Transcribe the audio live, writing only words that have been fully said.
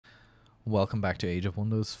Welcome back to Age of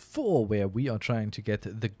Wonders 4, where we are trying to get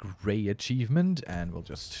the Grey achievement, and we'll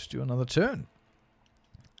just do another turn,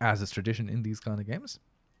 as is tradition in these kind of games.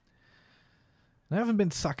 I haven't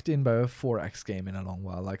been sucked in by a 4X game in a long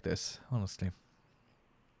while like this, honestly.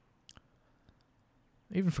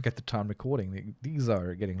 I even forget the time recording. These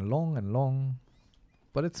are getting long and long,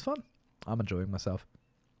 but it's fun. I'm enjoying myself.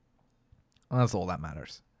 And that's all that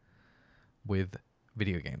matters with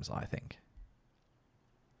video games, I think.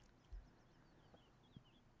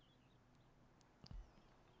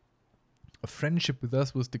 A friendship with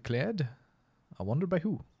us was declared. I wonder by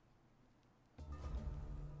who.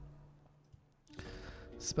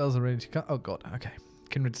 Spells are ready to come. Oh god, okay.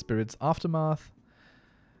 Kindred Spirits Aftermath.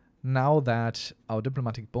 Now that our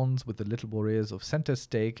diplomatic bonds with the Little Warriors of Center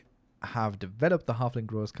Stake have developed, the Halfling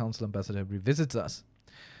Growers Council ambassador revisits us.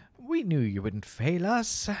 We knew you wouldn't fail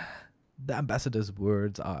us. The ambassador's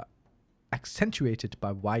words are accentuated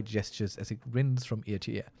by wide gestures as he grins from ear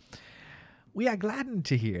to ear. We are gladdened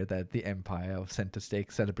to hear that the Empire of Center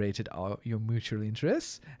Stake celebrated your mutual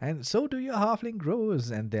interests, and so do your halfling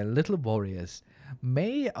growers and their little warriors.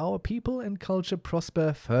 May our people and culture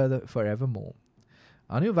prosper forevermore.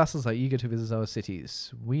 Our new vassals are eager to visit our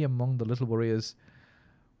cities. We among the little warriors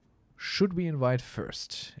should we invite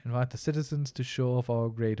first. Invite the citizens to show off our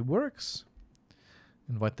great works.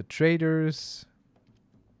 Invite the traders.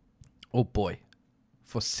 Oh boy.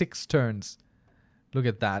 For 6 turns. Look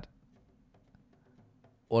at that.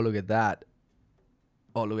 Oh, look at that.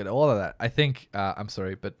 Oh, look at all of that. I think, I'm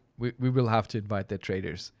sorry, but we will have to invite their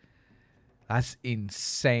traders. That's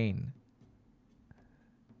insane.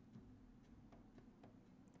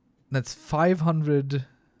 That's 500,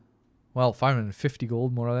 well, 550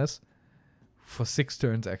 gold, more or less, for 6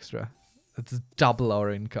 turns extra. That's double our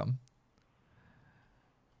income.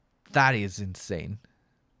 That is insane.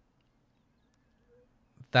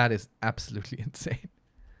 That is absolutely insane.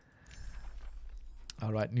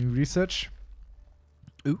 Alright, new research.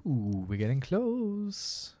 Ooh, we're getting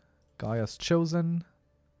close. Gaia's chosen.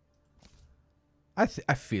 I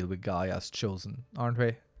feel we're Gaia's chosen, aren't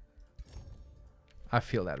we? I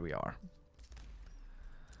feel that we are.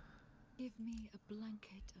 Give me a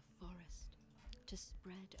blanket of forest to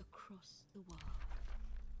spread across the world.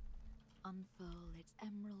 Unfurl its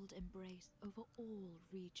emerald embrace over all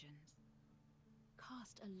regions.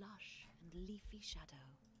 Cast a lush and leafy shadow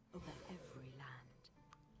over every land.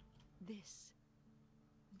 This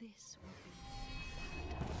will be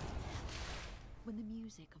a paradise. When the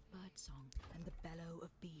music of birdsong and the bellow of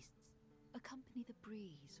beasts accompany the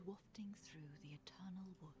breeze wafting through the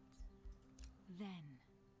eternal woods, then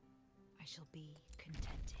I shall be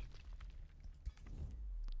contented.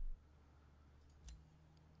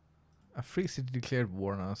 A free city declared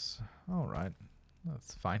war on us. Alright,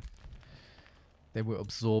 that's fine. They were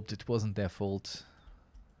absorbed, it wasn't their fault.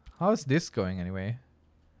 How is this going anyway?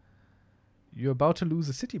 You're about to lose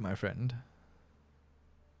a city, my friend.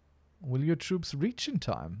 Will your troops reach in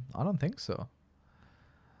time? I don't think so.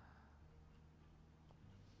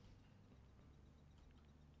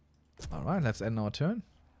 Alright, let's end our turn.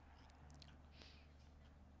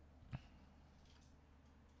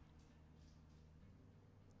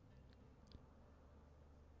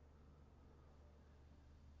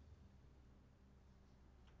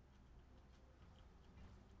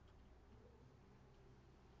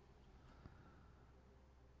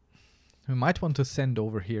 We might want to send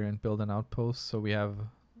over here and build an outpost so we have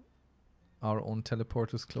our own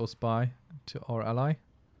teleporters close by to our ally.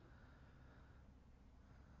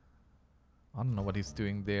 I don't know what he's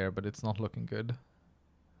doing there, but it's not looking good.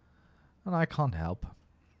 And I can't help.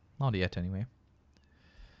 Not yet, anyway.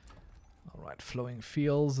 Alright, Flowing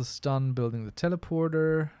Fields is done. Building the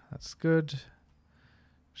teleporter. That's good.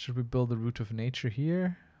 Should we build the Root of Nature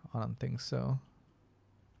here? I don't think so.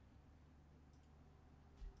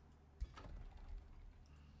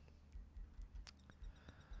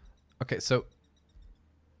 Okay, so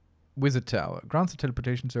Wizard Tower grants a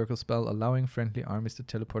teleportation circle spell, allowing friendly armies to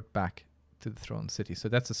teleport back to the throne city. So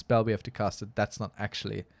that's a spell we have to cast. That's not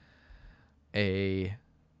actually a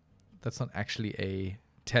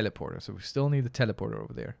teleporter. So we still need the teleporter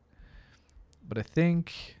over there. But I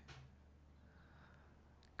think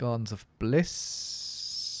Gardens of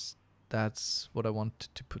Bliss. That's what I want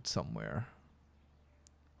to put somewhere.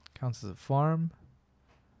 Counts as a farm.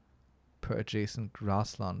 Per adjacent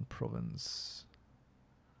grassland province.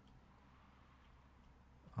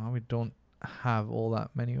 We don't have all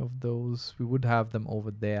that many of those. We would have them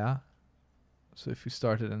over there. So if we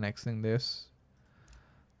started annexing this,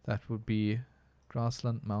 that would be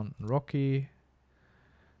grassland, mountain, rocky,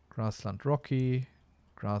 grassland, rocky,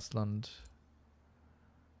 grassland,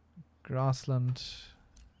 Grassland.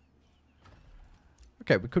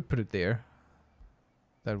 Okay, we could put it there.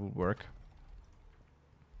 That would work.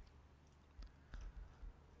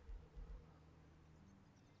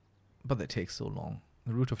 But they take so long.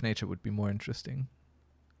 The Root of Nature would be more interesting.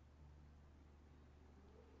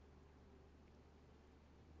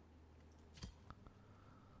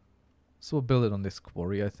 So we'll build it on this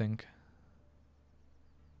quarry, I think.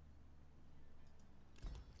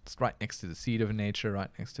 It's right next to the Seed of Nature, right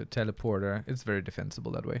next to a teleporter. It's very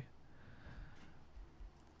defensible that way.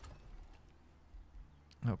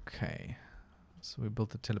 Okay. So we built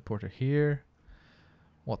the teleporter here.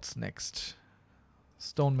 What's next?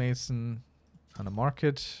 Stonemason and a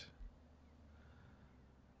market.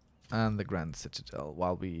 And the Grand Citadel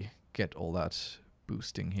while we get all that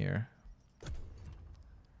boosting here.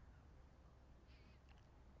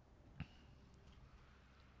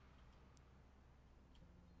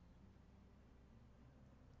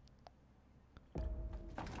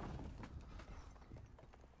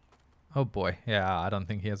 Oh boy, yeah, I don't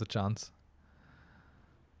think he has a chance.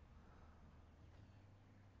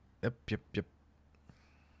 Yep.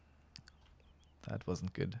 That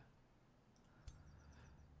wasn't good.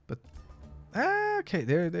 But, okay,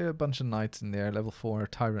 there are a bunch of knights in there, level 4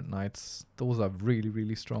 Tyrant Knights. Those are really,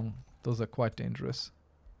 really strong. Those are quite dangerous.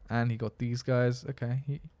 And he got these guys.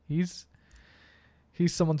 Okay, he's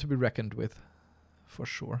someone to be reckoned with, for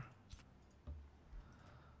sure.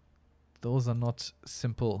 Those are not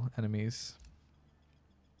simple enemies.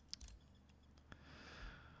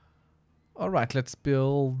 Alright, let's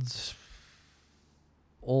build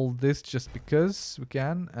all this just because we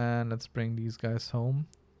can. And let's bring these guys home.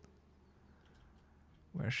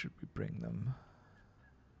 Where should we bring them?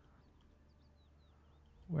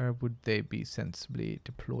 Where would they be sensibly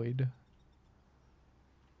deployed?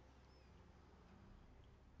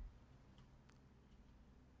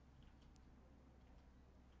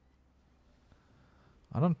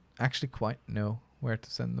 I don't actually quite know where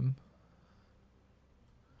to send them.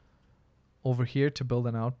 Over here to build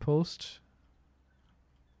an outpost?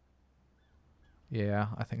 Yeah,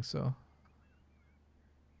 I think so.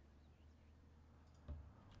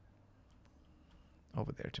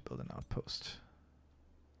 Over there to build an outpost.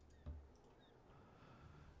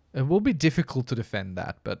 It will be difficult to defend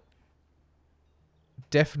that, but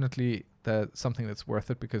definitely something that's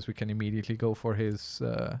worth it because we can immediately go for his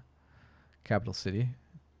capital city.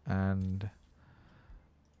 And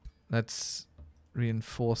let's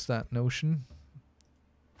reinforce that notion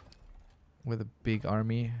with a big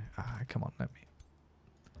army. Come on, let me.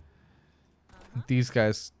 These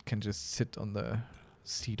guys can just sit on the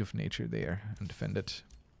Seed of Nature there and defend it.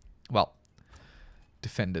 Well,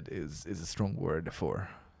 defend it is a strong word for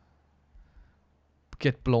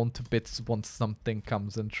get blown to bits once something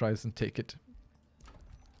comes and tries and take it.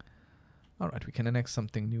 Alright, we can annex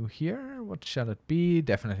something new here. What shall it be?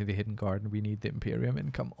 Definitely the Hidden Garden. We need the Imperium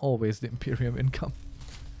income. Always the Imperium income.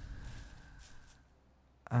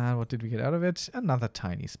 And what did we get out of it? Another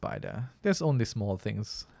tiny spider. There's only small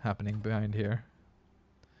things happening behind here.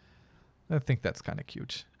 I think that's kind of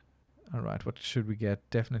cute. Alright, what should we get?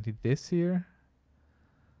 Definitely this here.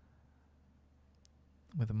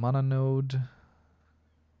 With a mana node.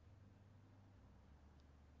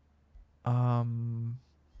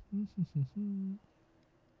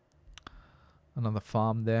 Another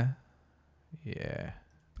farm there. Yeah,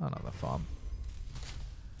 another farm.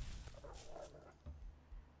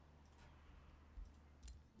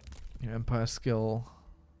 Your Empire skill.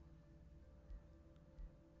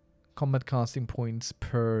 Combat casting points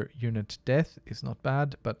per unit death is not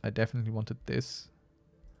bad, but I definitely wanted this.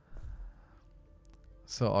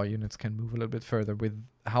 So our units can move a little bit further with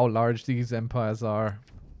how large these empires are.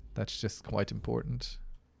 That's just quite important.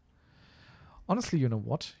 Honestly, you know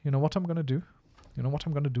what? You know what I'm gonna do? You know what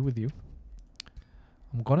I'm gonna do with you?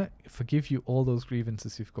 I'm gonna forgive you all those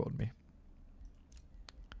grievances you've caused me.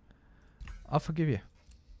 I'll forgive you.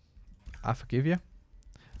 I forgive you.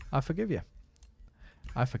 I forgive you.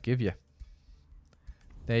 I forgive you.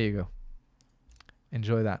 There you go.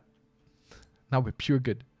 Enjoy that. Now we're pure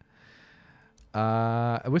good.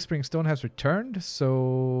 A Whispering Stone has returned,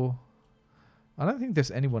 so I don't think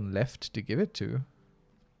there's anyone left to give it to.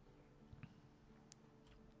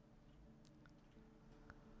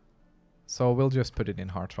 So we'll just put it in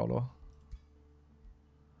Heart Hollow.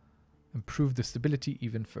 Improve the stability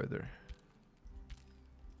even further.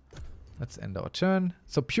 Let's end our turn.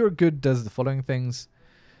 So Pure Good does the following things.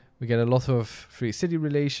 We get a lot of free city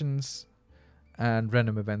relations, and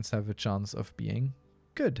random events have a chance of being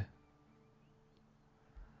good.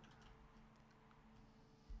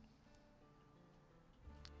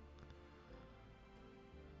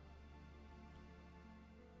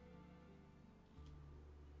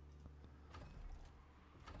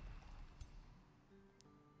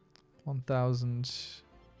 1,000.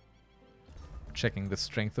 Checking the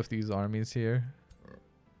strength of these armies here.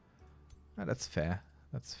 Ah, that's fair.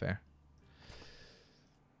 That's fair.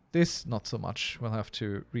 This, not so much. We'll have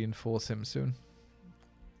to reinforce him soon.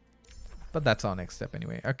 But that's our next step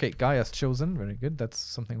anyway. Okay, Gaia's chosen. Very good. That's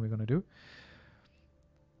something we're going to do.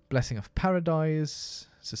 Blessing of Paradise.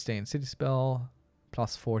 Sustain city spell.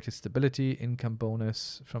 Plus 40 stability. Income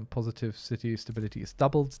bonus from positive city stability is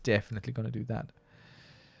doubled. Definitely going to do that.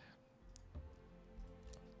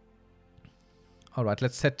 Alright,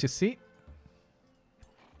 let's set to sea.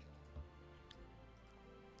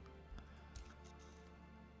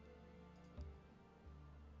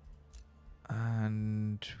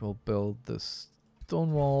 And we'll build the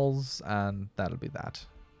stone walls, and that'll be that.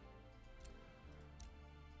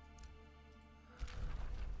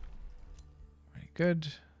 Very good.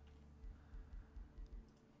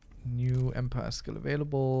 New empire skill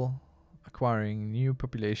available. Acquiring new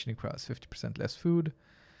population requires 50% less food.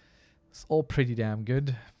 It's all pretty damn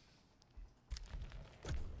good.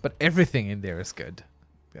 But everything in there is good.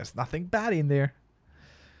 There's nothing bad in there.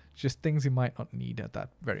 Just things you might not need at that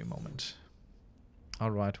very moment.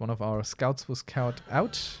 Alright, one of our scouts was scout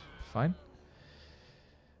out. Fine.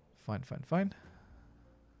 Fine, fine, fine.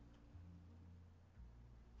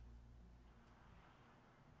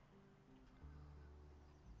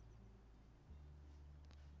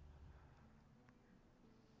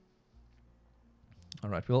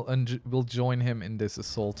 Alright, we'll join him in this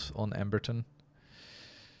assault on Emberton.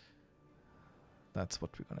 That's what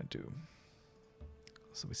we're gonna do.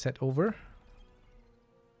 So we set over.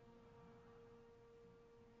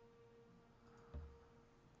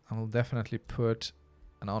 I will definitely put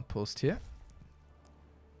an outpost here.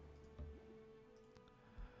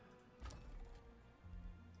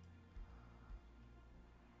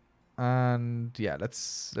 And yeah,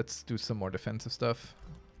 let's do some more defensive stuff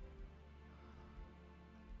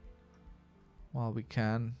while we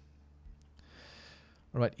can.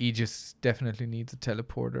 Alright, Aegis definitely needs a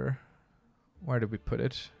teleporter. Where did we put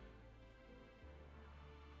it?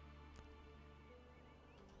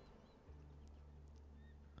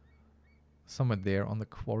 Somewhere there on the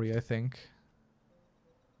quarry, I think.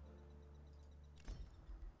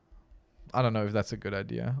 I don't know if that's a good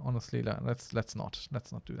idea. Honestly, let's not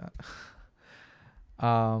do that.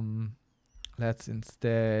 Let's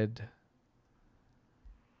instead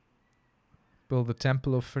build the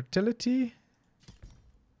Temple of Fertility.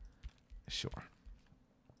 Sure.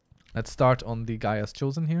 Let's start on the Gaia's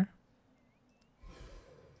Chosen here.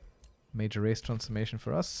 Major race transformation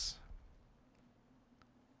for us.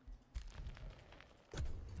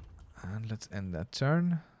 And let's end that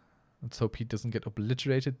turn. Let's hope he doesn't get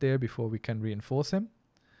obliterated there before we can reinforce him.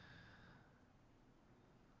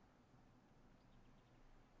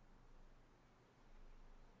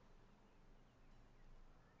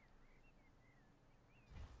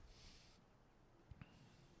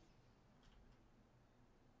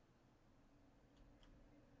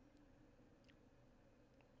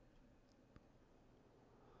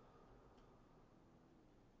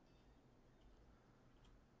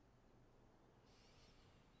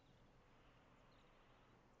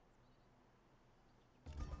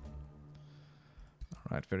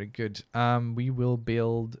 Right, very good. We will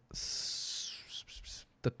build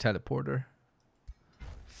the teleporter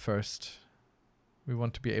first. We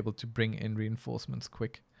want to be able to bring in reinforcements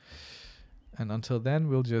quick. And until then,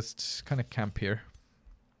 we'll just kind of camp here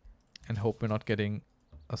and hope we're not getting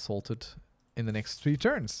assaulted in the next 3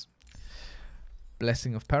 turns.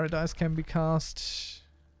 Blessing of Paradise can be cast.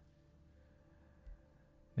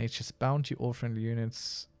 Nature's Bounty, all friendly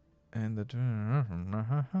units, and the...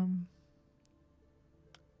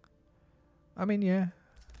 I mean, yeah,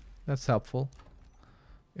 that's helpful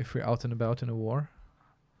if we're out and about in a war.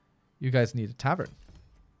 You guys need a tavern.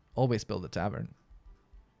 Always build a tavern.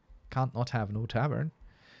 Can't not have no tavern.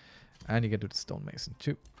 And you get to the stonemason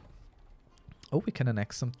too. Oh, we can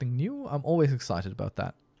annex something new. I'm always excited about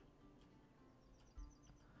that.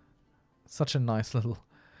 Such a nice little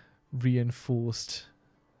reinforced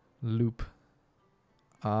loop.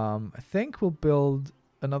 I think we'll build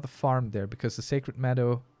another farm there because the Sacred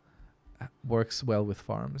Meadow works well with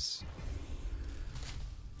farms.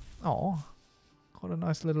 Oh, got a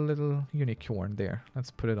nice little unicorn there.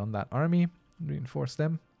 Let's put it on that army. Reinforce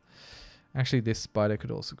them. Actually, this spider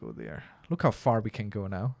could also go there. Look how far we can go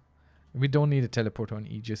now. We don't need a teleporter on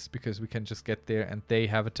Aegis because we can just get there and they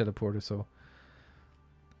have a teleporter, so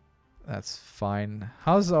that's fine.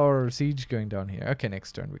 How's our siege going down here? Okay,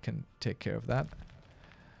 next turn we can take care of that.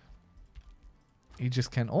 Aegis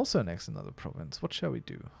can also annex another province. What shall we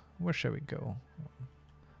do? Where shall we go?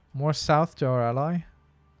 More south to our ally?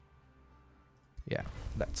 Yeah,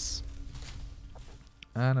 that's...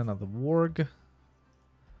 And another warg.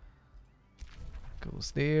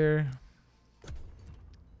 Goes there.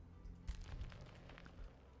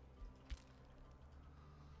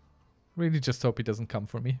 Really just hope he doesn't come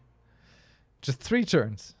for me. Just 3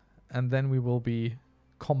 turns. And then we will be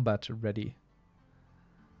combat ready.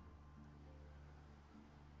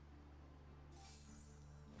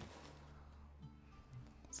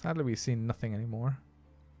 Sadly, we've seen nothing anymore.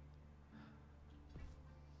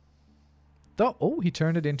 Though, oh, he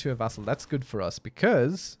turned it into a vassal. That's good for us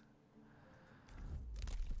because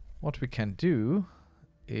what we can do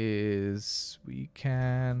is we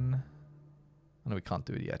can... Oh, no, we can't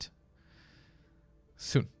do it yet.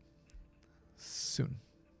 Soon. Soon.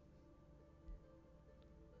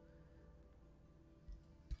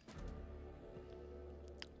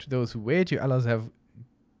 To those who wait, your allies have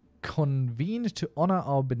convened to honor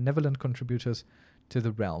our benevolent contributors to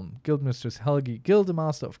the realm. Guildmistress Helgi,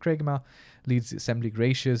 Guildmaster of Kregma, leads the assembly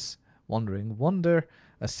gracious, wandering wonder.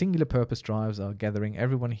 A singular purpose drives our gathering.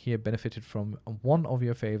 Everyone here benefited from one of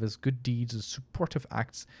your favors, good deeds, and supportive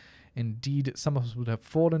acts. Indeed, some of us would have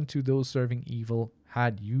fallen to those serving evil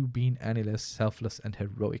had you been any less selfless and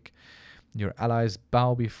heroic. Your allies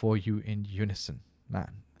bow before you in unison.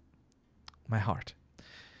 Man, my heart.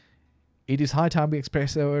 It is high time we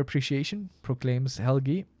express our appreciation, proclaims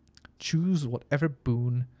Helgi. Choose whatever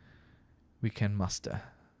boon we can muster.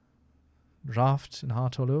 Raft and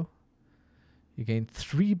Heart Hollow. You gain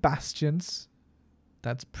 3 bastions.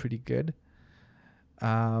 That's pretty good.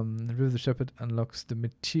 River of the Shepherd unlocks the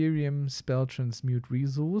Materium spell transmute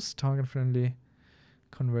resource. Target friendly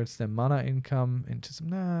converts their mana income into some...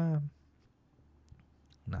 Nah.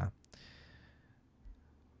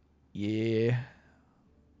 Yeah.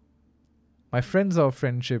 My friends, our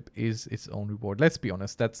friendship is its own reward. Let's be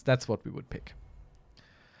honest. That's what we would pick.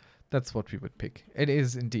 That's what we would pick. It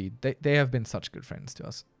is indeed. They have been such good friends to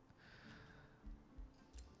us.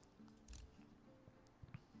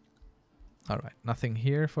 Alright, nothing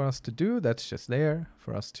here for us to do. That's just there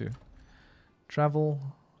for us to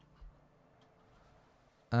travel.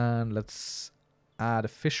 And let's add a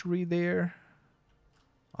fishery there.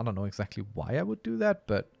 I don't know exactly why I would do that,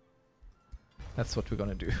 but that's what we're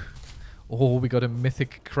gonna do. Oh, we got a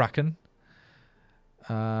mythic kraken.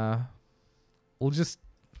 We'll just...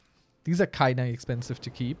 These are kinda expensive to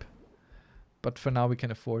keep. But for now we can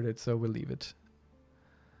afford it, so we'll leave it.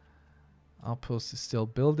 Outpost is still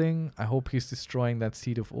building. I hope he's destroying that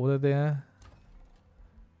Seed of Order there.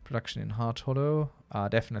 Production in Heart Hollow.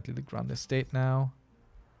 Definitely the Grand Estate now.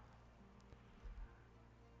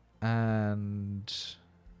 And...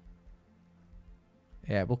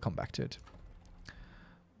 yeah, we'll come back to it.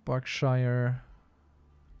 Berkshire.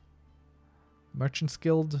 Merchants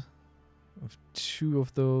Guild. Of 2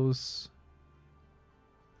 of those.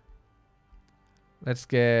 Let's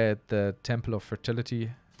get the Temple of Fertility.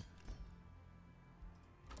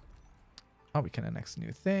 Oh, we can annex a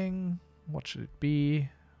new thing. What should it be?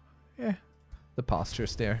 Yeah, the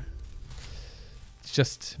pastures there. It's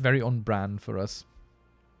just very on brand for us.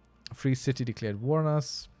 Free City declared war on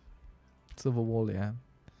us. Silver Wall, yeah.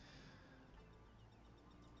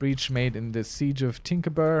 Breach made in the Siege of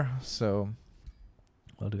Tinkerbur, so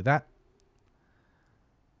we'll do that.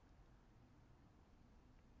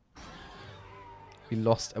 We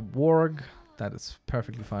lost a warg. That is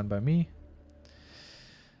perfectly fine by me.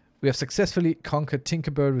 We have successfully conquered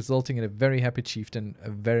Tinkerbur, resulting in a very happy chieftain,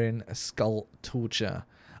 Verin Skull Torture.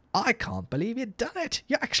 I can't believe you've done it!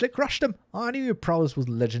 You actually crushed him! I knew your prowess was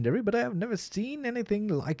legendary, but I have never seen anything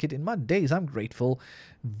like it in my days. I'm grateful.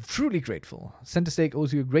 Truly grateful. Center Stake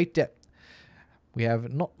owes you a great debt. We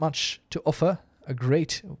have not much to offer a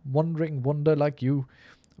great wandering wonder like you,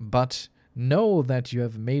 but know that you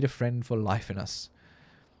have made a friend for life in us.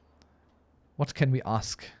 What can we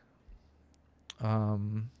ask?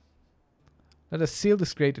 Let us seal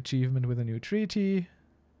this great achievement with a new treaty.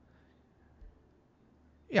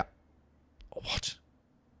 Yeah. What?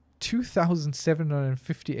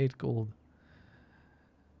 2,758 gold.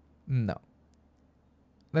 No.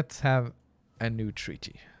 Let's have a new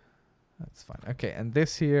treaty. That's fine. Okay, and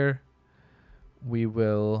this here we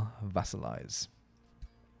will vassalize.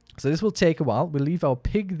 So this will take a while. We'll leave our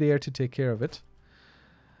pig there to take care of it.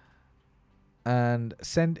 And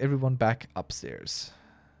send everyone back upstairs.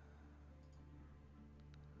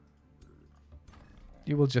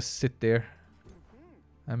 You will just sit there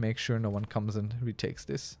and make sure no one comes and retakes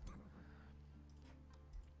this.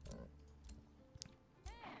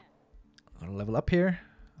 I'll level up here.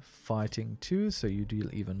 Fighting 2, so you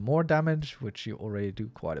deal even more damage, which you already do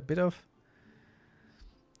quite a bit of.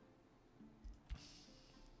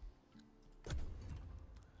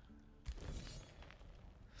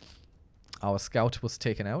 Our scout was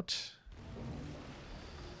taken out.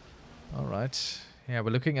 Alright. Yeah, we're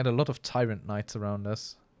looking at a lot of tyrant knights around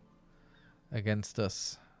us. Against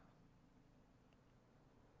us.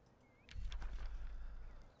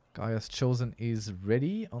 Gaia's Chosen is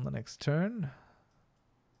ready on the next turn.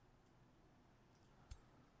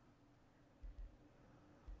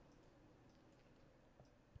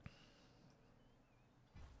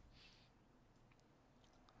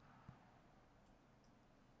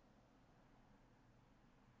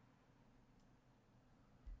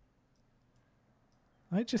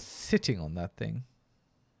 I'm just sitting on that thing.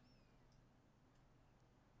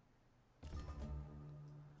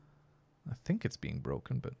 I think it's being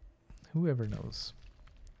broken, but whoever knows.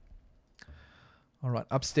 Alright,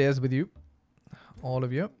 upstairs with you. All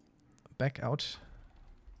of you. Back out.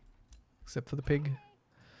 Except for the pig.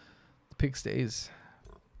 The pig stays.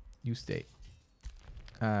 You stay.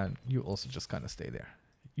 And you also just kind of stay there.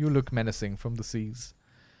 You look menacing from the seas.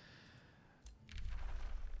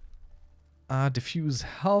 Diffuse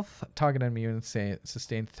health. Target enemy units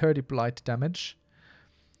sustain 30 blight damage.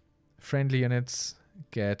 Friendly units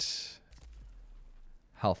get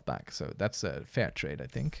health back. So that's a fair trade, I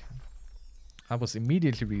think. I was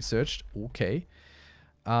immediately researched. Okay.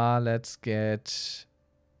 Let's get...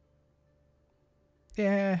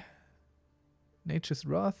 Yeah. Nature's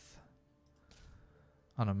Wrath.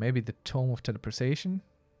 I don't know, maybe the Tome of Teleportation.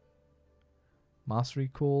 Mastery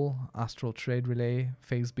Call. Astral Trade Relay.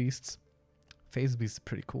 Phase Beasts. Phase Beasts is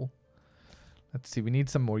pretty cool. Let's see, we need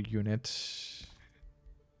some more unit.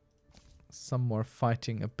 Some more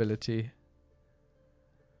fighting ability.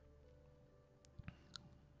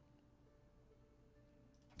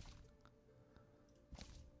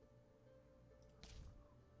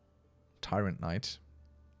 Tyrant Knight.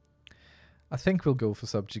 I think we'll go for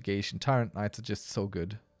Subjugation. Tyrant Knights are just so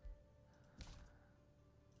good.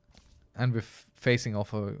 And we're facing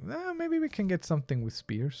off a... maybe we can get something with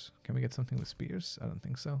spears. Can we get something with spears? I don't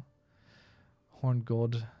think so. Horned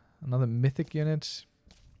God. Another mythic unit.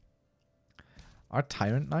 Are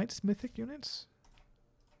Tyrant Knights mythic units?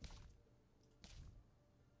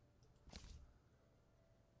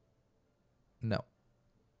 No.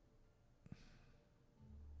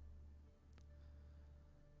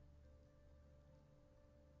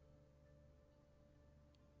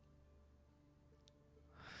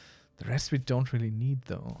 The rest we don't really need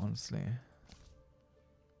though, honestly.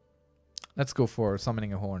 Let's go for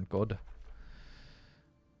summoning a Horned God.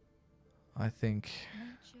 I think...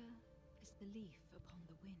 Nature is the leaf upon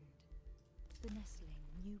the wind, the nestling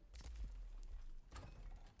new.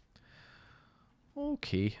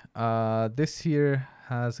 Okay. This here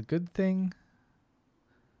has a good thing.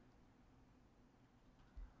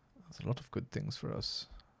 There's a lot of good things for us.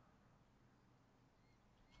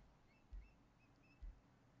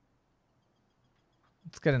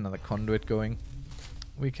 Let's get another conduit going.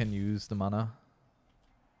 We can use the mana.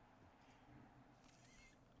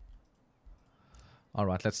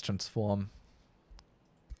 Alright, let's transform.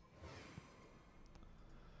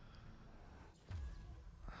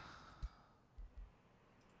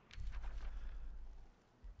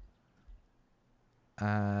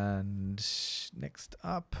 And next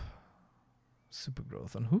up, super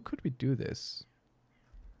growth. On who could we do this?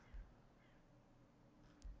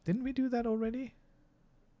 Didn't we do that already?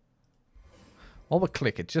 Well, we'll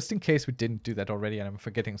click it just in case we didn't do that already and I'm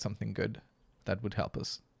forgetting something good. That would help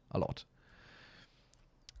us a lot.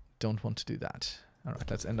 Don't want to do that.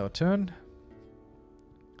 Alright, let's end our turn.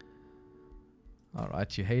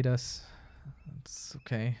 Alright, you hate us. That's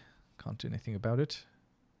okay. Can't do anything about it.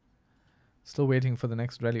 Still waiting for the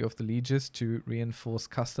next rally of the lieges to reinforce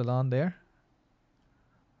Castellan there.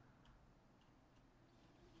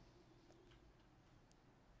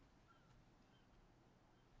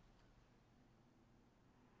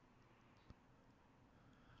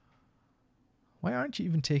 Why aren't you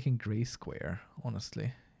even taking Grey Square,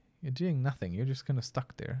 honestly? You're doing nothing. You're just kind of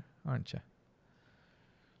stuck there, aren't you?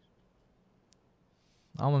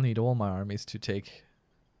 I will need all my armies to take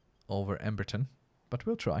over Emberton, but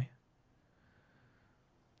we'll try.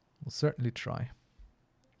 We'll certainly try.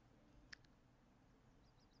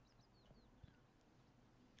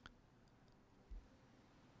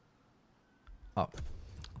 Oh,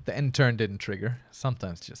 the end turn didn't trigger.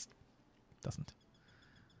 Sometimes just doesn't.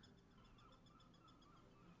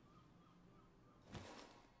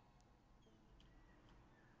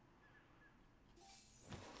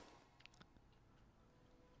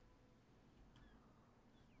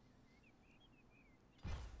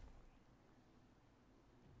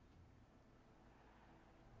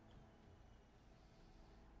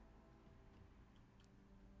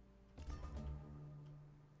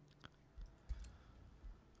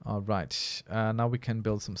 Alright, now we can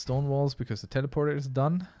build some stone walls because the teleporter is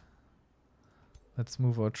done. Let's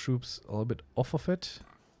move our troops a little bit off of it.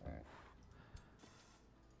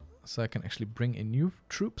 So I can actually bring in new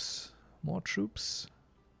troops, more troops.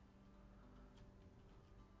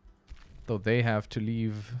 Though they have to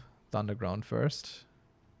leave the underground first.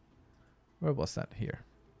 Where was that? Here.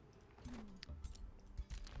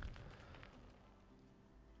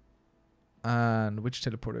 And which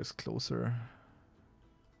teleporter is closer?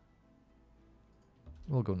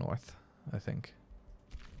 We'll go north, I think.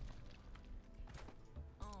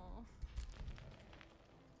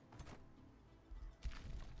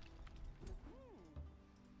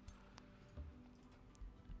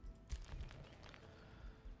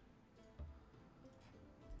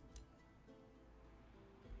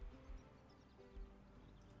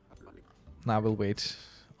 Now we'll wait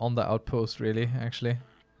on the outpost, really, actually.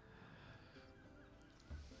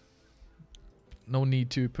 No need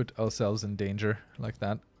to put ourselves in danger like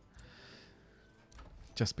that.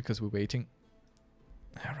 Just because we're waiting.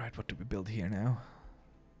 Alright, what do we build here now?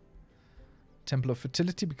 Temple of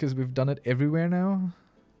Fertility, because we've done it everywhere now.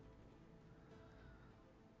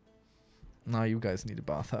 Now you guys need a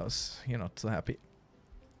bathhouse. You're not so happy.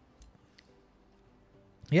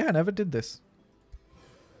 Yeah, I never did this.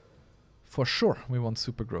 For sure, we want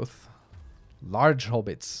super growth. Large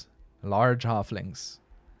hobbits. Large halflings.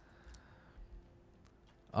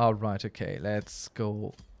 Alright, okay. Let's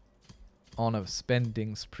go on a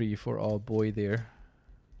spending spree for our boy there.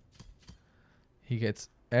 He gets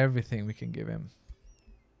everything we can give him.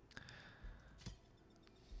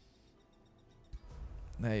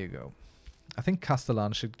 There you go. I think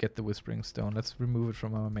Castellan should get the Whispering Stone. Let's remove it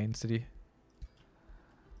from our main city.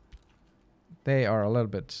 They are a little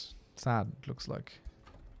bit sad, it looks like.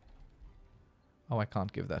 Oh, I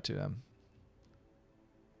can't give that to them.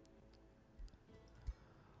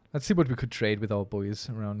 Let's see what we could trade with our boys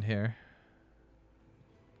around here.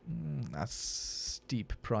 That's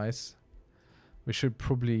steep price. We should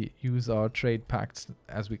probably use our trade pacts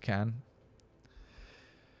as we can.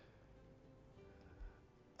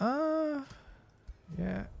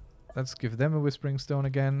 Yeah. Let's give them a Whispering Stone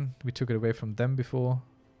again. We took it away from them before.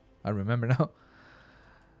 I remember now.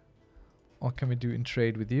 What can we do in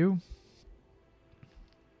trade with you?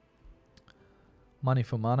 Money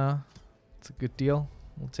for mana. It's a good deal.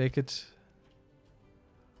 We'll take it.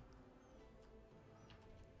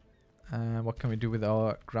 And what can we do with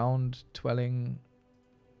our ground dwelling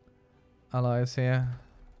allies here?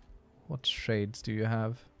 What trades do you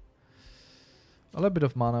have? A little bit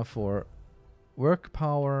of mana for work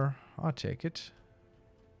power. I'll take it.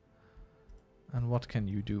 And what can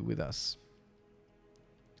you do with us?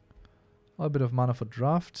 A little bit of mana for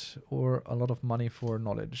draft or a lot of money for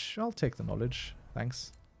knowledge. I'll take the knowledge.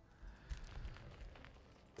 Thanks.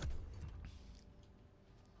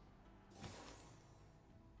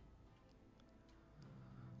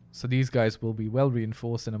 So these guys will be well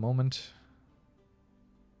reinforced in a moment.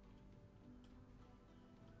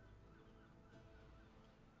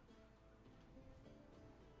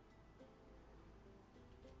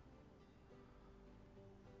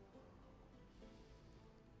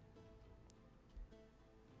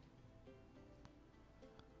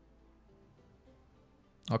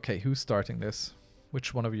 Okay, who's starting this?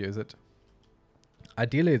 Which one of you is it?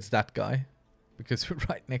 Ideally it's that guy, because we're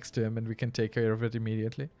right next to him and we can take care of it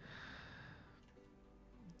immediately.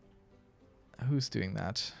 Who's doing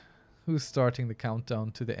that? Who's starting the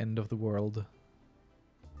countdown to the end of the world?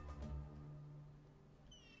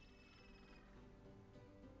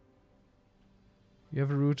 You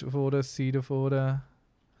have a root of order, seed of order.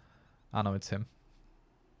 Ah, no, it's him.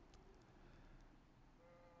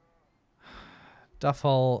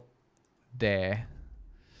 Duffel there.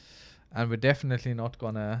 And we're definitely not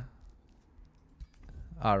gonna...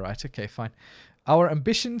 Alright, okay, fine. Our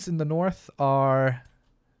ambitions in the north are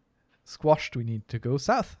squashed. We need to go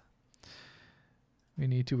south. We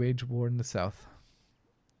need to wage war in the south.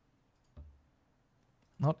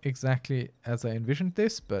 Not exactly as I envisioned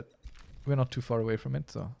this, but we're not too far away from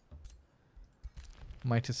it, so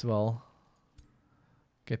might as well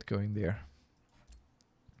get going there.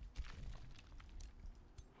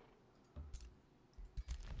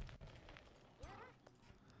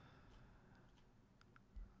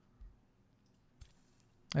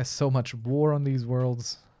 There's so much war on these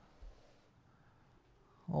worlds.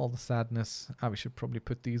 All the sadness. Ah, we should probably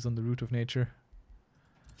put these on the root of nature.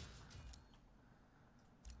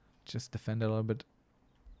 Just defend a little bit.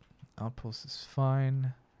 Outpost is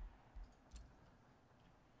fine.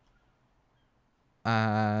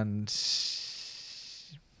 And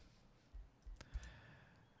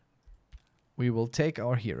We will take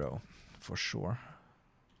our hero for sure.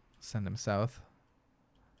 Send him south.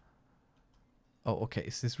 Oh, okay.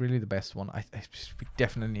 Is this really the best one? We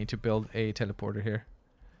definitely need to build a teleporter here.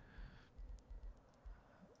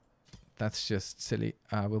 That's just silly.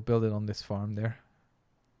 We'll build it on this farm there.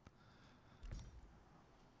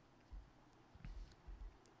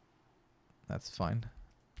 That's fine.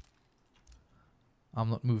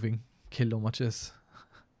 I'm not moving kilometers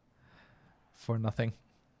for nothing.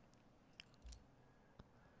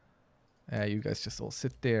 You guys just all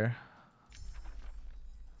sit there.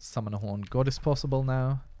 Summon a horned god is possible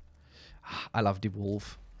now. I love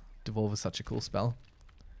Devolve. Devolve is such a cool spell.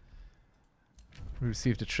 We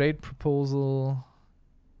received a trade proposal.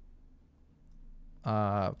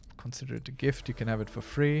 Consider it a gift. You can have it for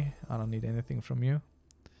free. I don't need anything from you.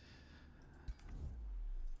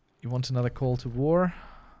 You want another call to war?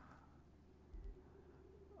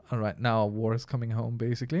 Alright, now war is coming home,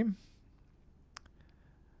 basically.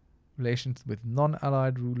 Relations with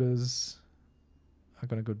non-allied rulers are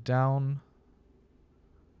going to go down.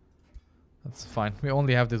 That's fine. We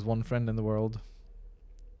only have this one friend in the world.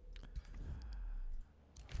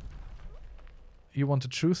 You want a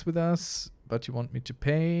truce with us, but you want me to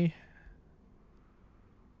pay?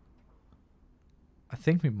 I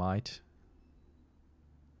think we might.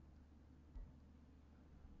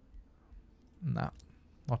 Nah,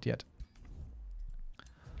 not yet.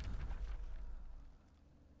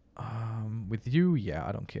 With you, yeah,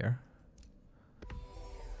 I don't care.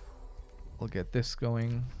 We'll get this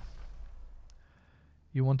going.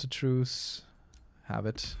 You want a truce? Have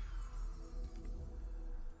it.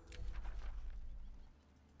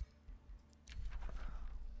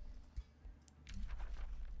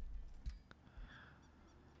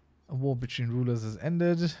 A war between rulers has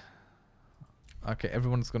ended. Okay,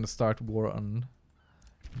 everyone's gonna start war on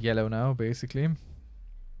yellow now, basically.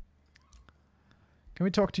 Can we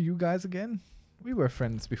talk to you guys again? We were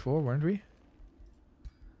friends before, weren't we?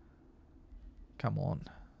 Come on.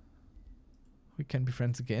 We can be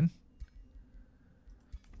friends again.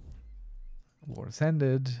 War has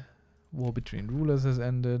ended. War between rulers has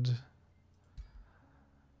ended.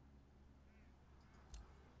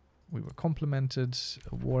 We were complimented.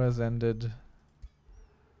 A war has ended.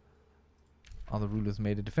 Other rulers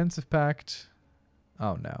made a defensive pact.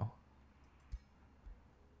 Oh no.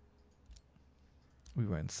 We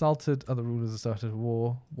were insulted. Other rulers started a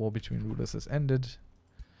war. War between rulers has ended.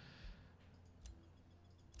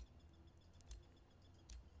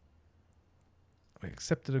 We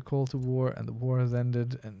accepted a call to war and the war has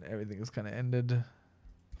ended and everything is kind of ended.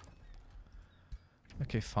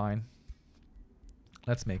 Okay, fine.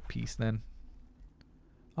 Let's make peace then.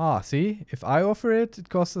 Ah, see? If I offer it, it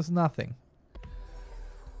costs us nothing.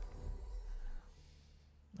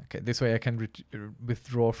 Okay, this way I can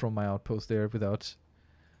withdraw from my outpost there without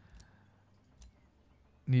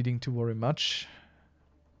needing to worry much.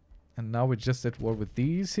 And now we're just at war with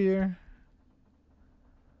these here.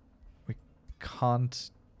 We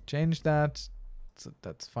can't change that. So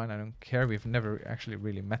that's fine, I don't care. We've never actually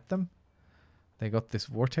really met them. They got this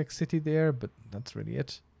vortex city there, but that's really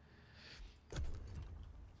it.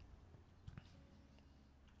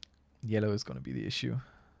 Yellow is going to be the issue.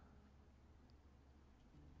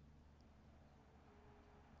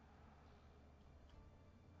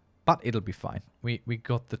 But it'll be fine. We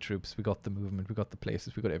got the troops, we got the movement, we got the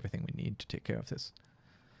places, we got everything we need to take care of this.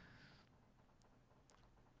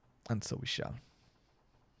 And so we shall.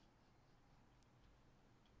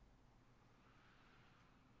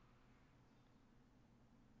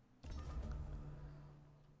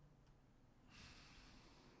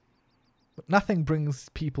 But nothing brings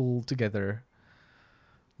people together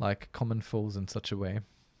like common foes in such a way.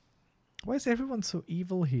 Why is everyone so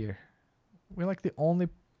evil here? We're like the only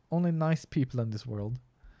nice people in this world.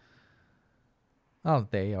 Oh,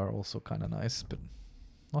 they are also kind of nice, but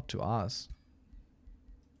not to us.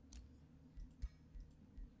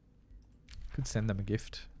 Could send them a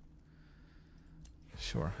gift.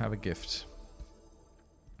 Sure, have a gift.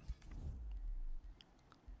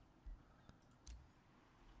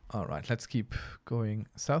 Alright, let's keep going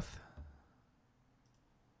south.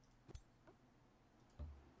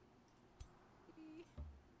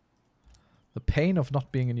 The pain of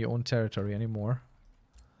not being in your own territory anymore.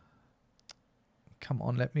 Come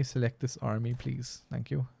on, let me select this army, please.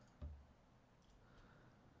 Thank you.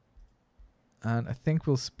 And I think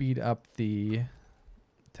we'll speed up the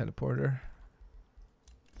teleporter.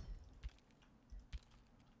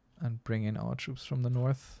 And bring in our troops from the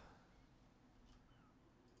north.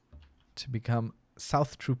 To become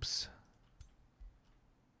south troops.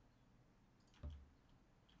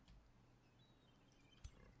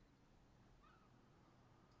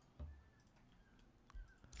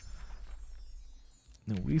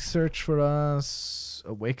 New research for us.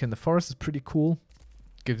 Awaken the forest is pretty cool.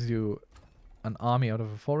 Gives you an army out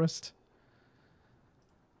of a forest.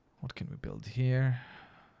 What can we build here?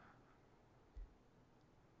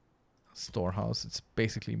 Storehouse. It's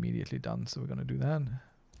basically immediately done, so we're gonna do that.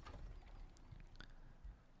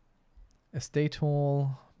 Estate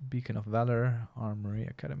Hall, Beacon of Valor, Armory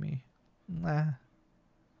Academy. Nah.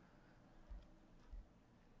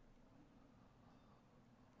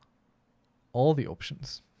 All the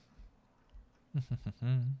options.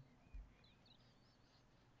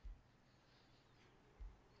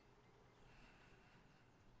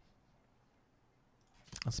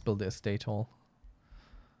 Let's build the Estate Hall.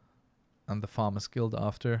 And the Farmers Guild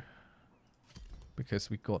after. Because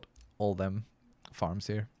we got all them farms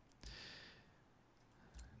here.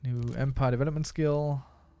 New Empire Development skill.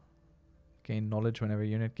 Gain knowledge whenever a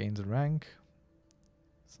unit gains a rank.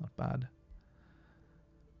 It's not bad.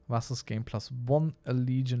 Vassals gain +1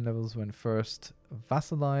 allegiance levels when first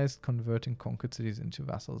vassalized. Converting conquered cities into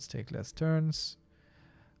vassals take less turns.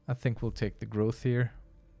 I think we'll take the growth here.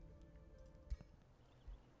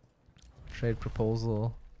 Trade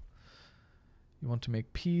proposal. You want to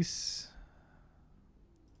make peace?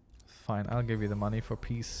 Fine, I'll give you the money for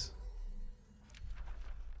peace.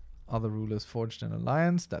 Other rulers forged an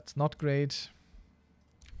alliance. That's not great.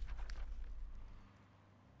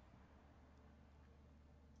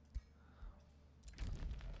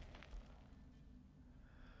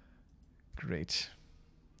 Great.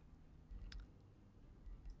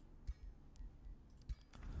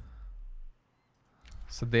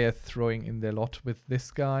 So they're throwing in their lot with this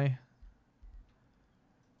guy,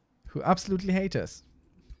 who absolutely hates us.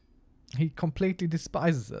 He completely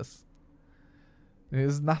despises us.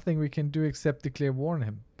 There's nothing we can do except declare war on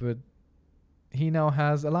him, but he now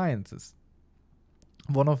has alliances.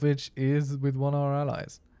 One of which is with one of our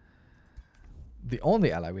allies. The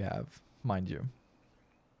only ally we have, mind you.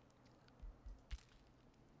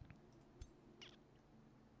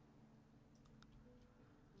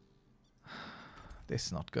 This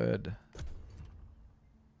is not good.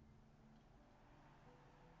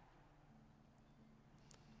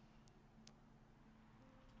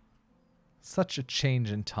 Such a change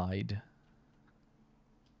in tide.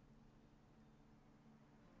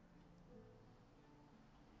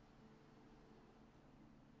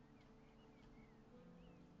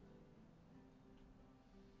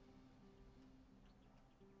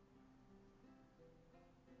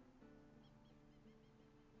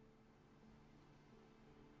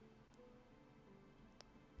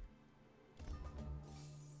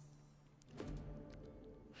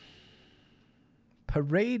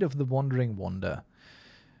 Parade of the Wandering Wander.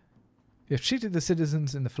 We have treated the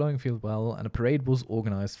citizens in the flowing field well, and a parade was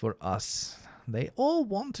organized for us. They all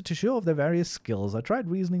wanted to show off their various skills. I tried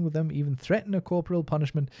reasoning with them, even threatened a corporal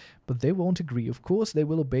punishment, but they won't agree. Of course, they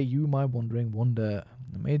will obey you, my Wandering Wander.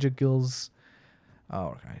 The major guilds...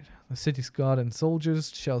 Alright. The city's guard and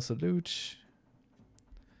soldiers shall salute.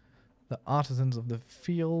 The artisans of the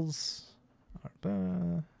fields...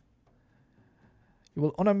 You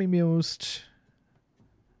will honor me most...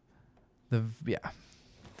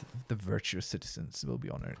 The virtuous citizens will be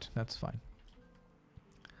honored. That's fine.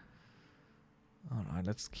 Alright,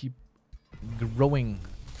 let's keep growing.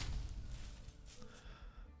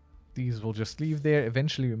 These will just leave there.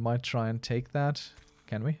 Eventually we might try and take that.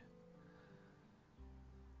 Can we?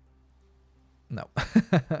 No.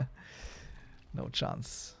 No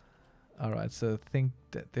chance. Alright, so think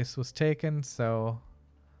that this was taken, so...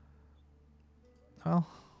 Well...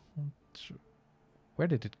 Where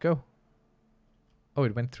did it go? Oh,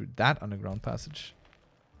 it went through that underground passage.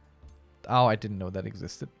 Oh, I didn't know that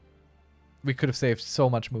existed. We could have saved so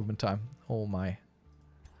much movement time. Oh my.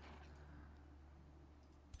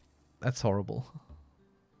 That's horrible.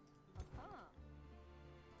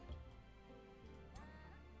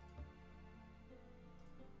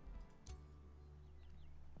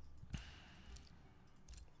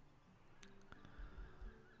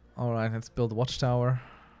 Alright, let's build a watchtower.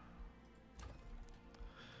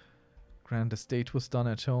 Grand estate was done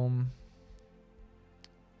at home.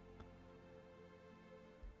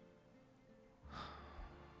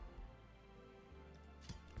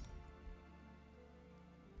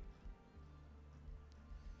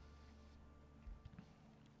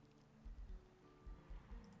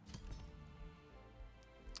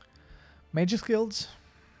 Major skills.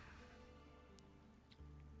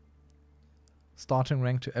 Starting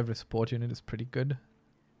rank to every support unit is pretty good.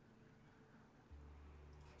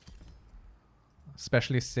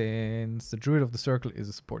 Especially since the Druid of the Circle is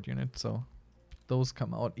a support unit, so those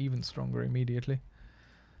come out even stronger immediately.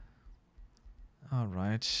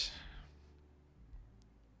 Alright.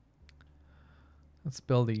 Let's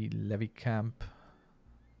build a levy camp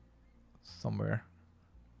somewhere.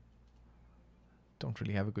 Don't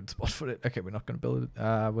really have a good spot for it. Okay, we're not going to build it.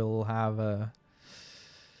 We'll have the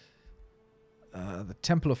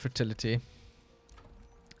Temple of Fertility.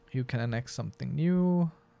 You can annex something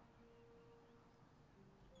new.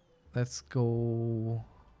 Let's go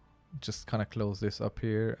just kind of close this up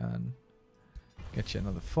here and get you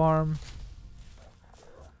another farm.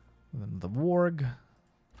 And then the warg.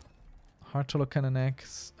 Hartolo can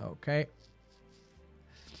annex. Okay.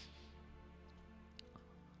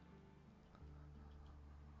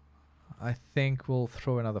 I think we'll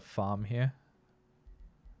throw another farm here.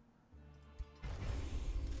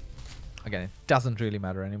 Again, it doesn't really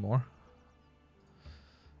matter anymore.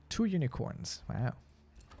 2 unicorns. Wow.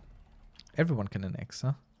 Everyone can annex,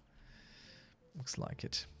 huh? Looks like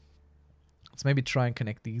it. Let's maybe try and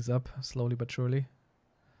connect these up slowly but surely.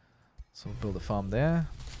 So we'll build a farm there.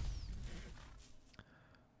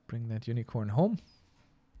 Bring that unicorn home.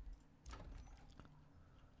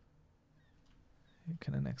 You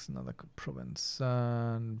can annex another province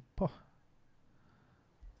and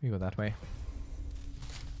we go that way.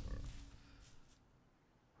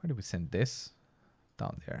 Where do we send this?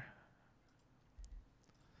 Down there.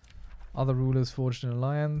 Other rulers forged an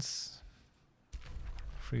alliance.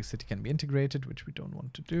 Free city can be integrated, which we don't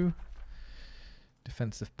want to do.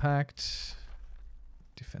 Defensive pact.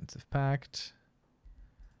 Defensive pact.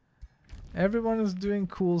 Everyone is doing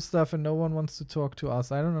cool stuff and no one wants to talk to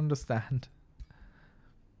us. I don't understand.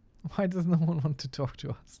 Why does no one want to talk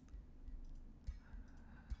to us?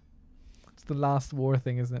 It's the last war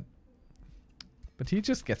thing, isn't it? But he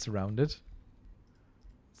just gets around it.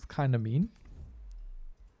 It's kind of mean.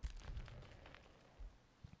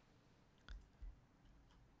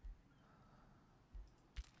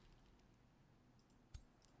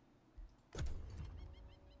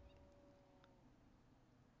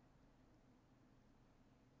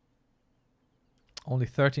 Only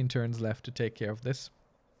 13 turns left to take care of this.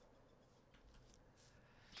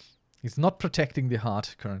 He's not protecting the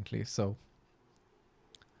heart currently, so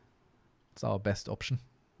it's our best option,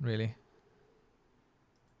 really.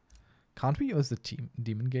 Can't we use the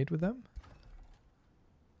demon gate with them?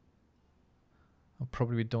 Oh,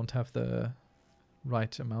 probably we don't have the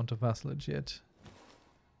right amount of vassalage yet.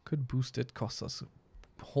 Could boost it, cost us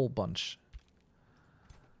a whole bunch.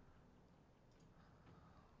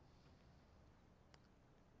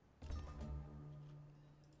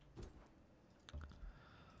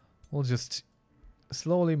 We'll just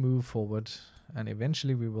slowly move forward and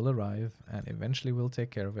eventually we will arrive and eventually we'll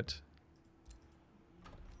take care of it.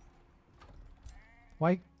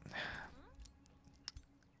 Why? I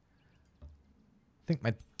think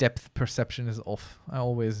my depth perception is off. I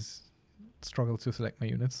always struggle to select my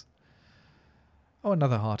units. Oh,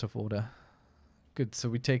 another Heart of Order. Good, so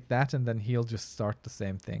we take that and then he'll just start the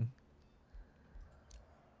same thing.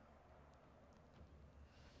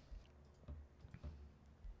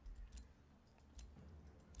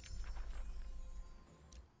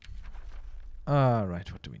 Right,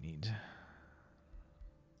 what do we need?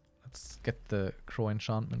 Let's get the Crow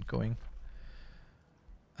enchantment going.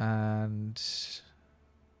 And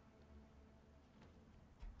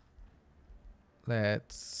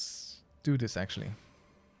let's do this actually.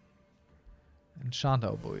 Enchant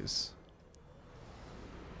our boys.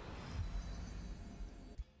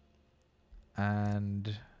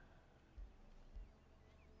 And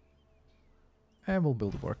we'll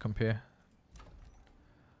build a war camp here.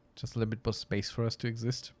 Just a little bit more space for us to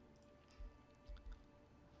exist.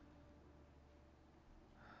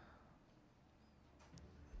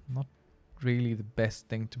 Not really the best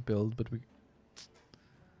thing to build, but we...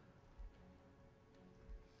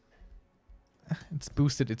 It's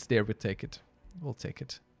boosted, it's there, we take it. We'll take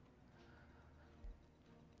it.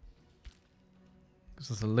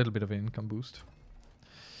 This is a little bit of an income boost.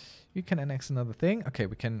 You can annex another thing. Okay,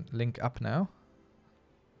 we can link up now.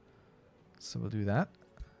 So we'll do that.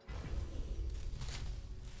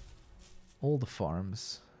 All the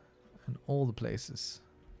farms and all the places.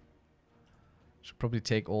 Should probably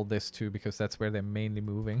take all this too because that's where they're mainly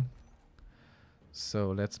moving. So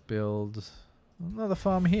let's build another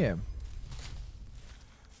farm here.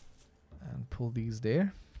 And pull these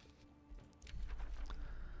there.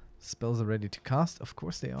 Spells are ready to cast. Of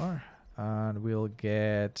course they are. And we'll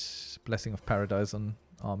get Blessing of Paradise on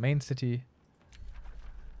our main city.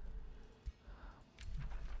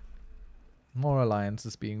 More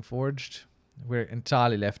alliances being forged. We're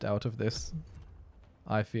entirely left out of this,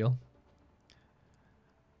 I feel.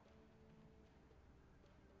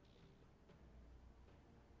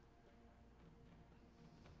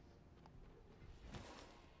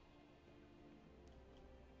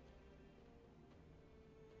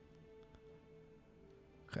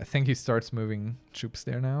 I think he starts moving troops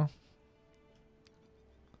there now.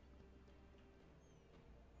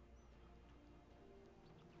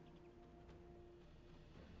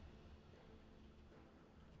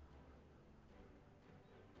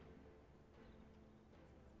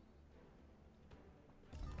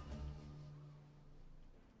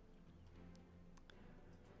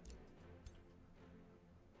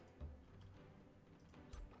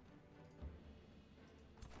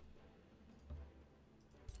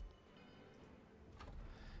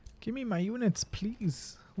 Give me my units,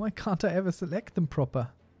 please. Why can't I ever select them proper?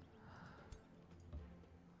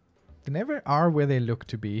 They never are where they look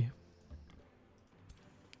to be.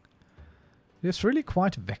 It's really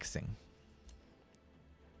quite vexing.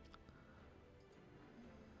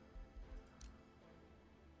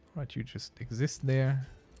 Right, you just exist there.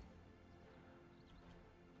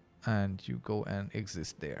 And you go and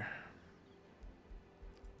exist there.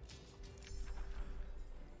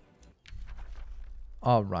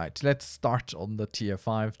 Alright, let's start on the tier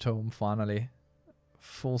 5 tome finally.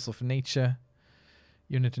 Force of Nature.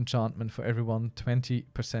 Unit enchantment for everyone.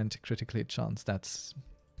 20% critical hit chance. That's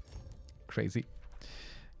crazy.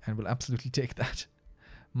 And we'll absolutely take that.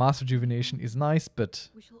 Mass Rejuvenation is nice, but...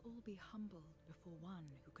 We shall all be humbled before one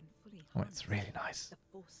who can fully oh, it's really nice. the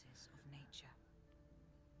forces of nature.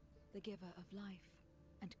 The giver of life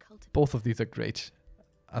and cultivate. Both of these are great.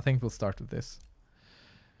 I think we'll start with this.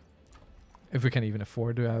 If we can even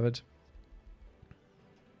afford to have it.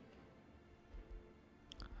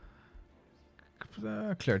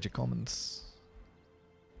 Clergy Commons.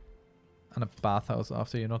 And a bathhouse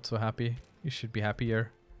after you're not so happy. You should be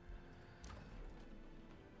happier.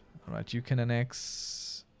 Alright, you can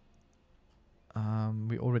annex.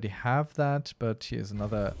 We already have that, but here's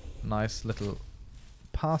another nice little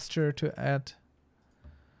pasture to add.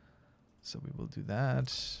 So we will do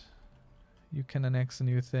that. You can annex a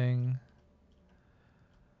new thing.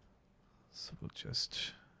 So we'll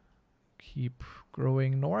just keep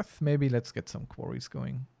growing north. Maybe let's get some quarries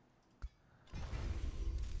going.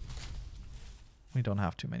 We don't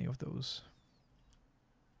have too many of those.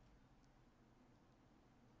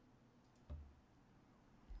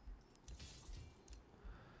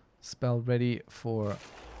 Spell ready for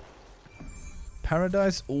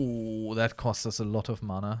Paradise. Oh, that costs us a lot of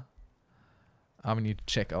mana. We need to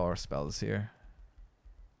check our spells here.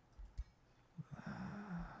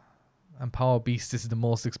 And Power Beast is the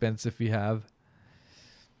most expensive we have.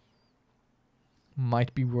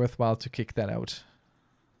 Might be worthwhile to kick that out.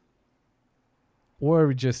 Or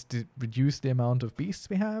we just reduce the amount of beasts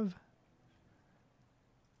we have.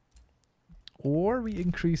 Or we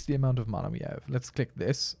increase the amount of mana we have. Let's click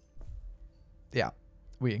this. Yeah,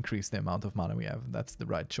 we increase the amount of mana we have. That's the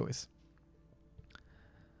right choice.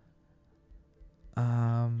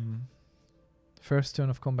 First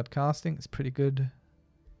turn of combat casting is pretty good.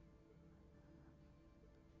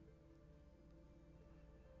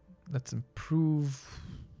 Let's improve.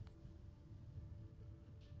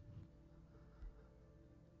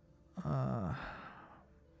 No,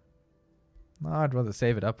 I'd rather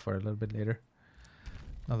save it up for a little bit later.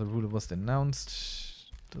 Another ruler was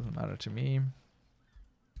denounced. Doesn't matter to me.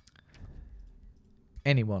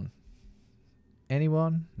 Anyone?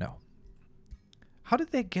 Anyone? No. How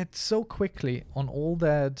did they get so quickly on all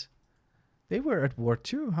that? They were at war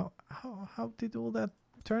too. How did all that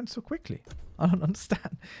turn so quickly? I don't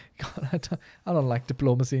understand. God, I don't like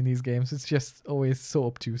diplomacy in these games. It's just always so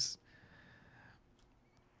obtuse.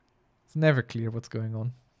 It's never clear what's going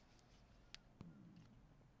on.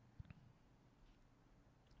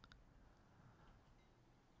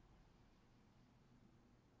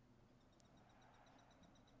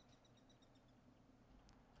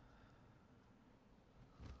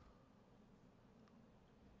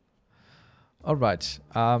 All right.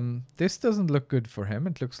 This doesn't look good for him.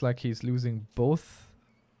 It looks like he's losing both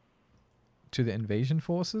to the invasion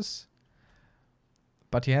forces.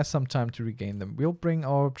 But he has some time to regain them. We'll bring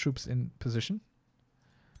our troops in position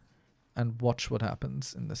and watch what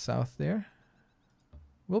happens in the south there.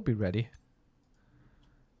 We'll be ready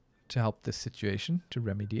to help this situation, to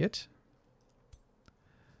remedy it.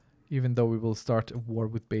 Even though we will start a war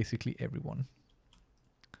with basically everyone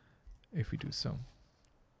if we do so.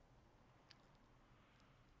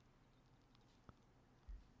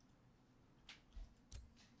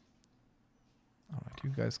 Alright, you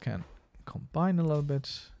guys can combine a little bit.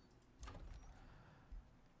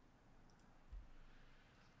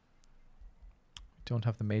 We don't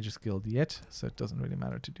have the Mages Guild yet, so it doesn't really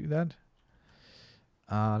matter to do that.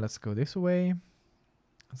 Let's go this way.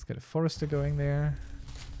 Let's get a Forester going there.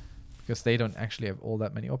 Because they don't actually have all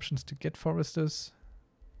that many options to get Foresters.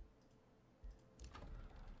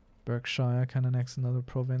 Berkshire can annex another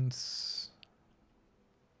province.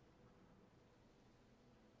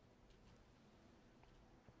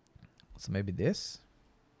 So maybe this?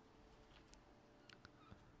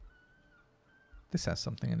 This has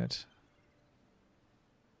something in it.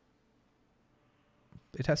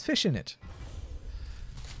 It has fish in it.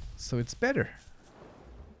 So it's better.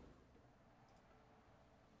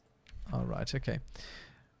 Alright, okay.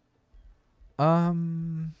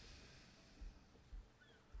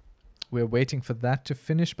 We're waiting for that to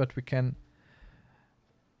finish, but we can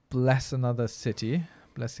bless another city.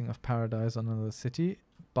 Blessing of Paradise on another city.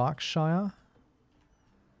 Berkshire.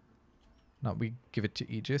 Now we give it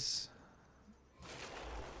to Aegis.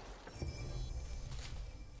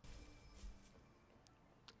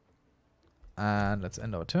 And let's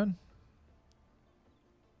end our turn.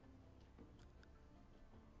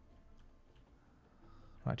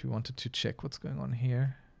 Right, we wanted to check what's going on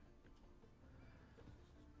here.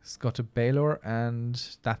 It's got a Baylor and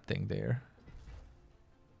that thing there.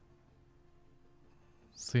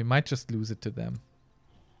 So you might just lose it to them.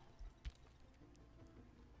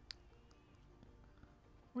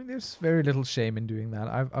 I mean, there's very little shame in doing that.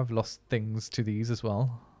 I've lost things to these as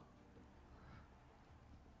well.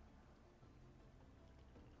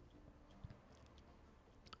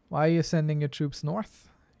 Why are you sending your troops north?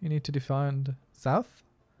 You need to defend south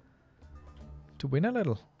to win a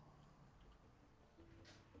little.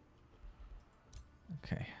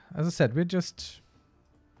 Okay, as I said, we're just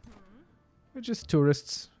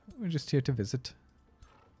tourists. We're just here to visit.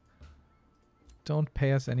 Don't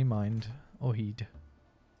pay us any mind or heed.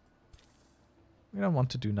 We don't want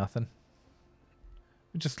to do nothing.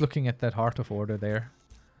 We're just looking at that Heart of Order there.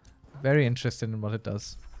 Very interested in what it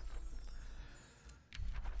does.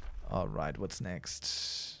 Alright, what's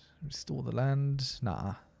next? Restore the land?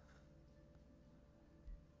 Nah.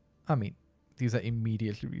 I mean, these are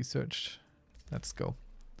immediately researched. Let's go.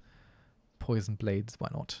 Poison blades, why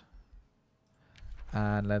not?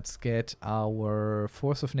 And let's get our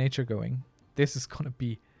Force of Nature going. This is gonna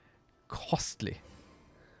be costly.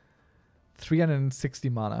 360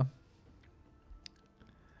 mana.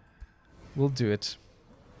 We'll do it.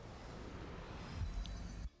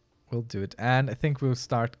 We'll do it. And I think we'll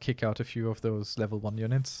start kick out a few of those level 1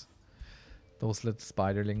 units. Those little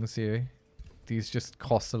spiderlings here. These just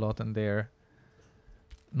cost a lot and they're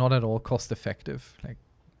not at all cost effective. Like,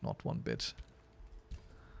 not one bit.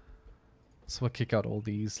 So we'll kick out all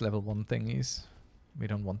these level 1 thingies. We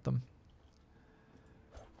don't want them.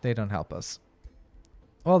 They don't help us.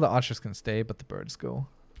 Well, the archers can stay, but the birds go.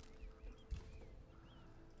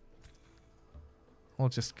 We'll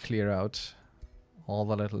just clear out all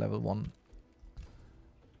the little level 1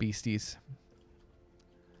 beasties.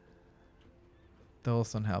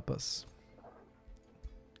 Those don't help us.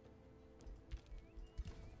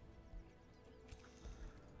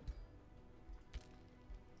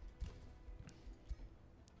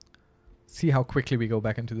 See how quickly we go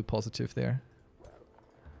back into the positive there.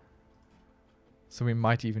 So we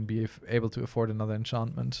might even be able to afford another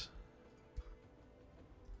enchantment.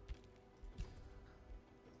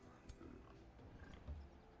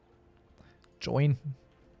 Join.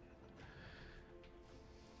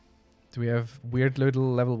 Do we have weird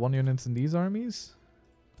little level 1 units in these armies?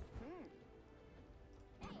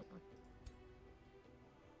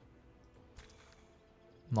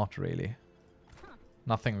 Not really.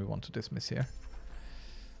 Nothing we want to dismiss here.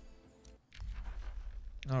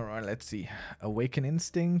 Alright, let's see. Awaken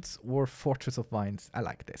Instincts or Fortress of Vines. I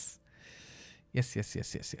like this. Yes, yes,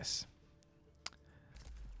 yes, yes, yes.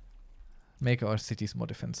 Make our cities more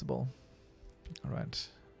defensible. Alright.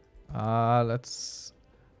 Let's...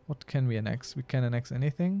 What can we annex? We can annex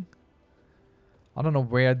anything. I don't know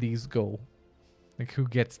where these go. Like, who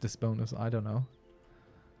gets this bonus? I don't know.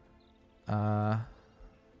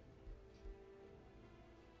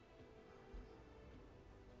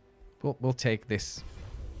 We'll take this.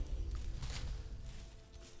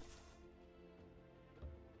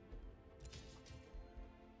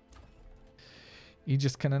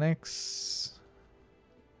 Aegis can annex.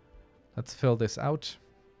 Let's fill this out.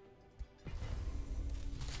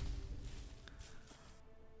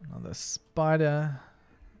 Another spider.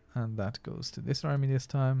 And that goes to this army this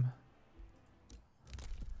time.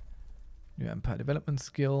 New Empire development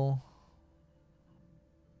skill.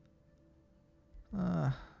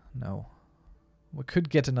 No. We could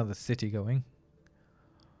get another city going.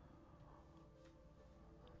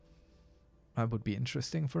 That would be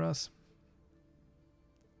interesting for us.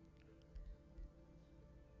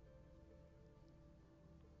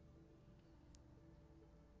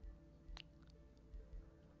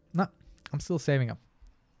 No, I'm still saving up.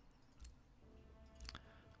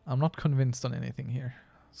 I'm not convinced on anything here.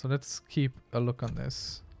 So let's keep a look on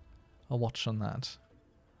this. A watch on that.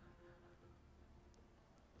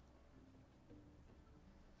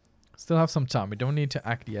 Still have some time. We don't need to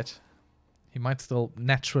act yet. He might still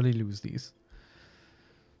naturally lose these.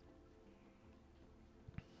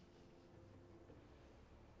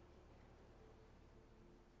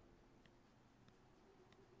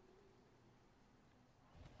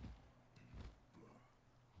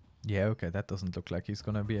 Yeah, okay, that doesn't look like he's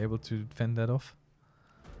gonna be able to fend that off.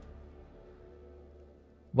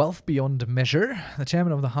 Wealth beyond measure. The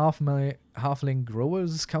chairman of the Halfling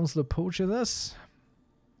Growers Council approaches us.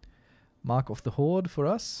 Mark of the Horde for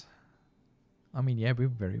us. I mean, yeah, we're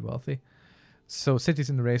very wealthy. So cities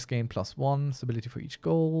in the race gain +1 stability for each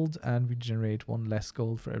gold, and we generate 1 less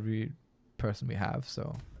gold for every person we have,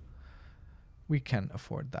 so we can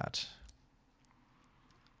afford that.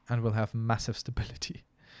 And we'll have massive stability,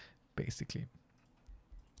 basically.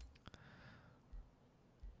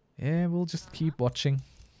 Yeah, we'll just keep watching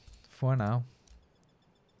for now.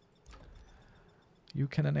 You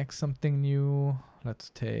can annex something new.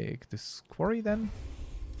 Let's take this quarry then.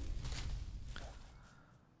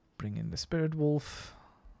 Bring in the Spirit Wolf.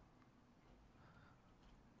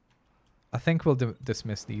 I think we'll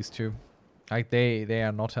dismiss these two. Like they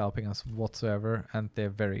are not helping us whatsoever, and they're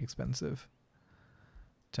very expensive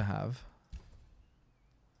to have.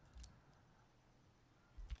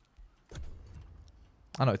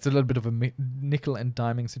 I know it's a little bit of a nickel and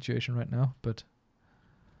diming situation right now, but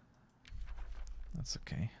that's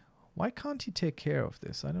okay. Why can't he take care of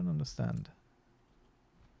this? I don't understand.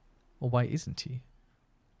 Or why isn't he?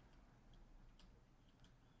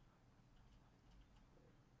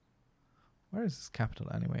 Where is this capital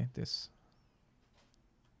anyway? This.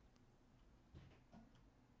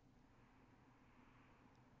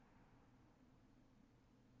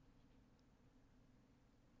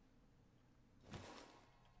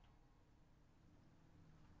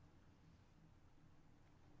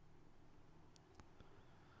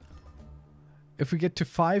 If we get to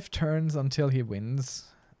 5 turns until he wins,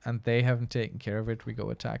 and they haven't taken care of it, we go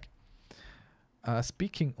attack.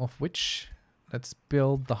 Speaking of which, let's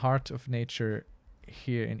build the Heart of Nature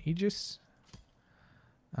here in Aegis.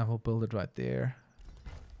 And we'll build it right there.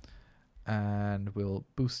 And we'll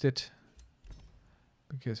boost it,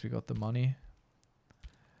 because we got the money.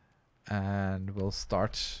 And we'll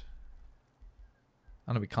start...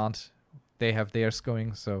 Oh no, we can't. They have theirs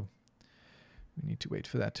going, so we need to wait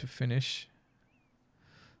for that to finish.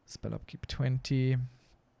 Spell upkeep 20.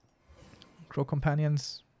 Crow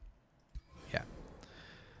Companions. Yeah.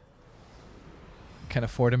 Can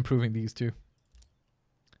afford improving these two.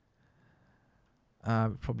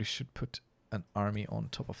 We probably should put an army on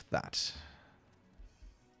top of that.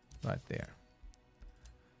 Right there.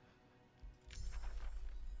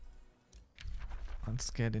 Let's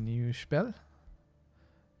get a new spell.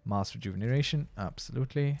 Mass Rejuvenation.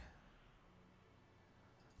 Absolutely.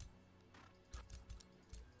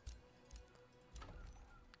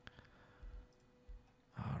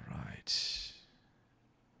 Alright.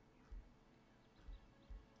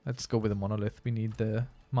 Let's go with a monolith. We need the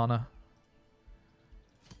mana.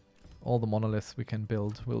 All the monoliths we can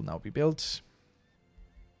build will now be built.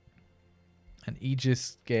 And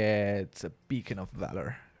Aegis gets a Beacon of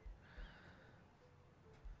Valor.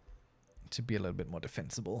 To be a little bit more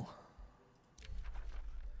defensible.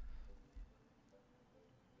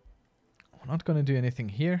 We're not going to do anything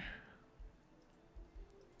here.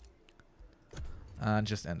 And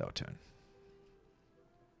just end our turn.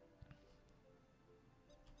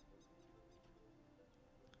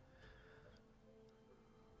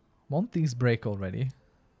 Won't these break already?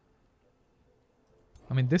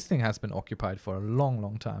 I mean, this thing has been occupied for a long,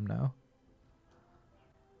 long time now.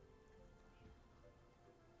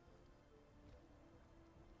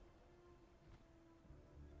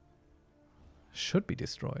 Should be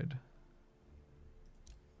destroyed.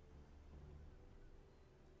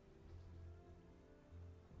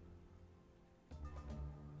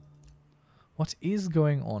 What is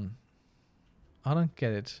going on? I don't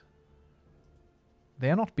get it. They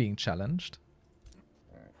are not being challenged.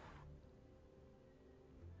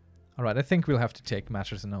 Alright, I think we'll have to take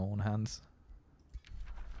matters in our own hands.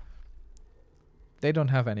 They don't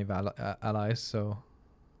have any allies, so...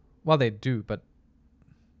 Well, they do, but...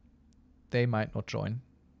 They might not join.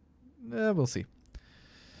 We'll see.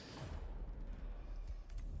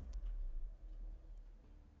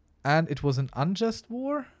 And it was an unjust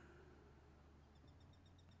war?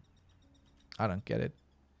 I don't get it.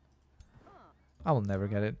 I will never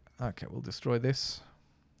get it. Okay, we'll destroy this.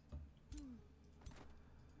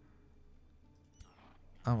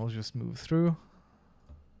 And we'll just move through.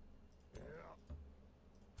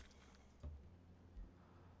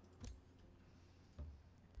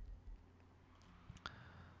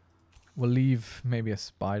 We'll leave maybe a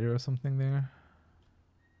spider or something there.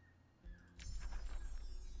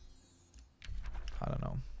 I don't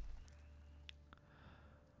know.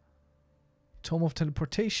 Tome of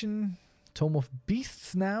Teleportation. Tome of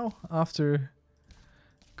Beasts now, after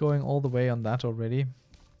going all the way on that already.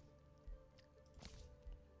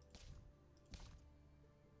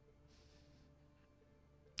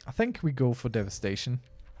 I think we go for Devastation.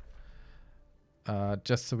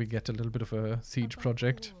 Just so we get a little bit of a siege Above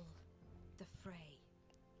project. all, the fray.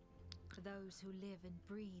 For those who live and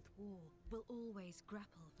breathe war will always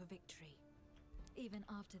grapple for victory. Even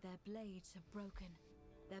after their blades have broken,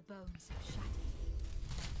 their bones have shattered,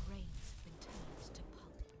 their brains have been turned to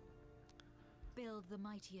pulp. Build the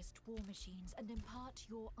mightiest war machines and impart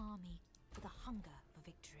your army with a hunger for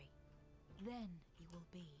victory. Then you will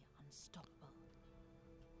be unstoppable.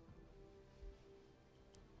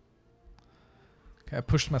 Okay, I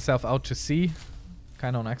pushed myself out to sea,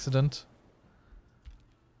 kind of on accident.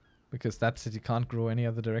 Because that city can't grow any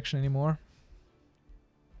other direction anymore.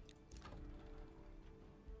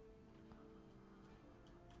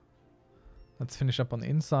 Let's finish up on the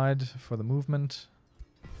inside for the movement.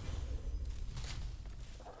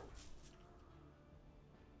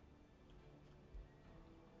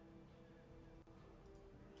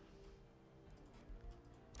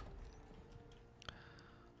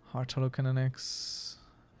 Heart Hollow can annex.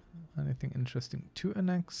 Anything interesting to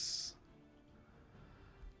annex?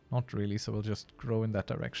 Not really, so we'll just grow in that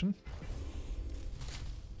direction.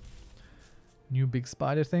 New big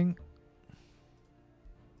spider thing.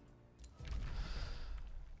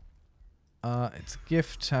 It's a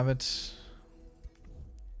gift, have it.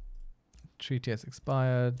 Treaty has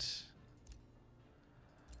expired.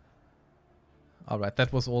 Alright,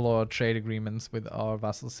 that was all our trade agreements with our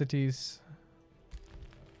vassal cities.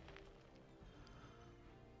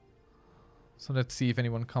 So let's see if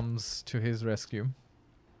anyone comes to his rescue.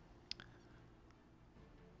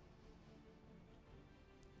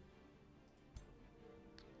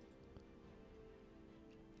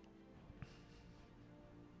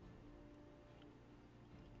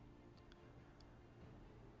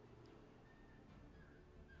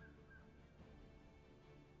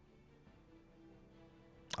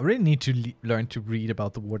 I really need to learn to read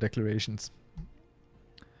about the war declarations.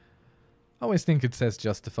 I always think it says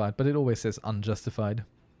justified, but it always says unjustified.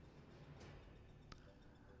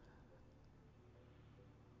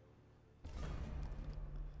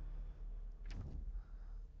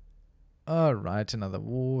 Alright, another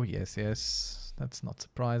war. Yes, yes. That's not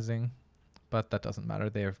surprising. But that doesn't matter.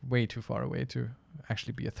 They're way too far away to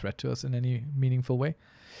actually be a threat to us in any meaningful way.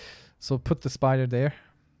 So put the spider there.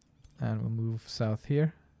 And we'll move south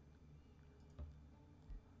here.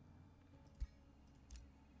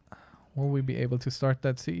 Will we be able to start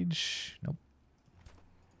that siege? Nope.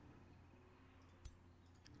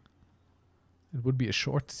 It would be a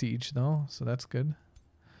short siege though, so that's good.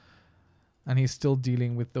 And he's still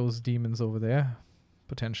dealing with those demons over there,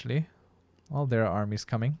 potentially. Well, there are armies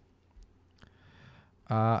coming.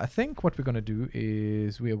 I think what we're going to do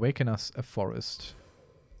is we awaken us a forest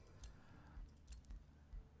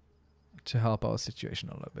to help our situation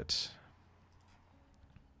a little bit.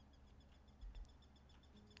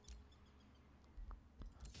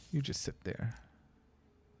 You just sit there.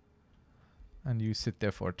 And you sit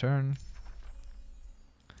there for a turn.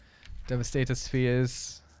 Devastator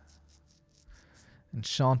Spheres.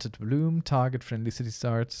 Enchanted Bloom. Target friendly city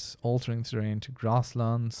starts. Altering terrain to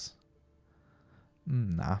grasslands.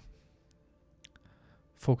 Nah.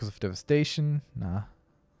 Focus of Devastation. Nah.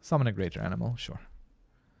 Summon a greater animal. Sure.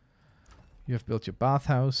 You have built your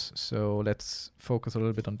bathhouse. So let's focus a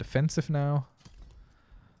little bit on defensive now.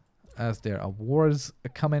 As there are wars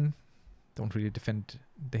coming. Don't really defend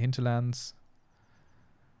the hinterlands.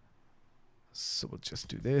 So we'll just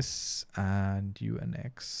do this. And you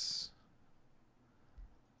annex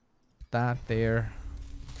that there.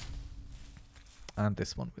 And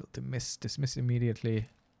this one will dismiss immediately.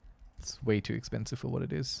 It's way too expensive for what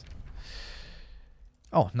it is.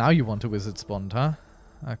 Oh, now you want a wizard spawned, huh?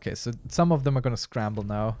 Okay, so some of them are going to scramble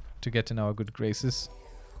now to get in our good graces.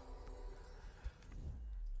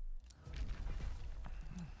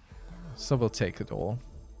 So we'll take it all.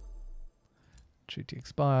 Treaty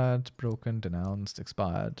expired, broken, denounced,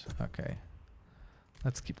 expired. Okay.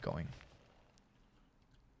 Let's keep going.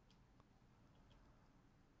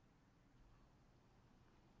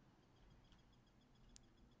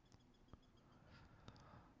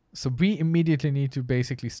 So we immediately need to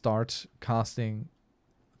basically start casting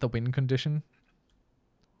the win condition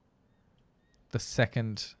the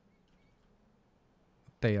second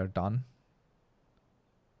they are done.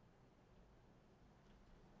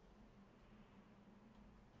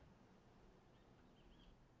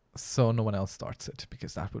 So no one else starts it,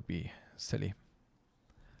 because that would be silly.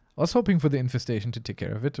 I was hoping for the infestation to take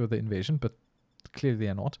care of it, or the invasion, but clearly they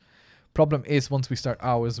are not. Problem is, once we start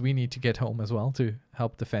ours, we need to get home as well to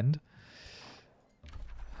help defend.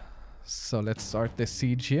 So let's start this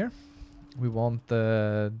siege here. We want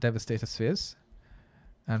the devastator spheres,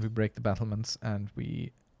 and we break the battlements, and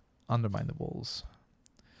we undermine the walls.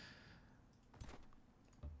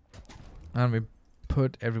 And we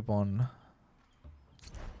put everyone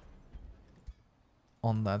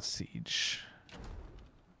on that siege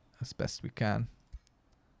as best we can.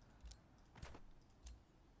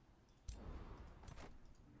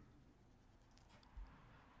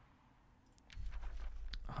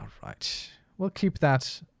 Alright. We'll keep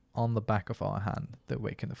that on the back of our hand, the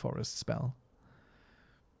Awaken the Forest spell.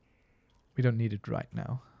 We don't need it right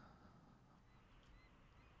now.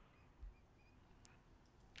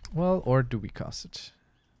 Well, or do we cast it?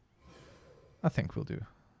 I think we'll do.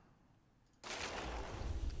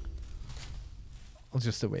 I'll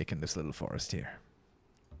just awaken this little forest here.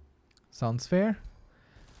 Sounds fair?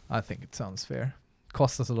 I think it sounds fair.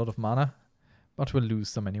 Costs us a lot of mana, but we'll lose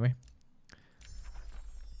some anyway.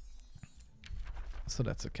 So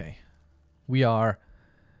that's okay. We are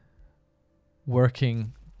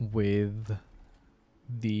working with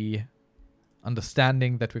the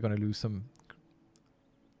understanding that we're going to lose some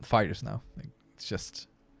fighters now. Like, it's just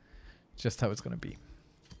how it's going to be.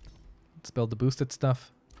 Let's build the boosted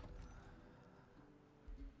stuff.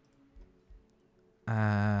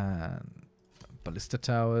 And ballista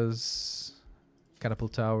towers,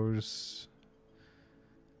 catapult towers,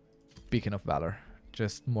 beacon of valor,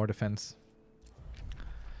 just more defense.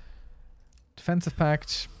 Defensive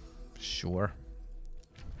pact, sure.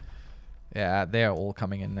 Yeah, they are all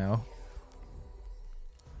coming in now.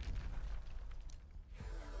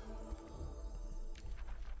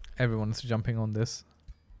 Everyone's jumping on this.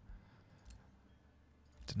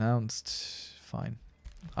 Denounced, fine.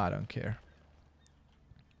 I don't care.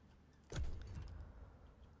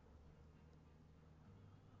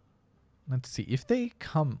 Let's see if they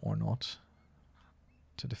come or not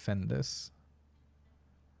to defend this.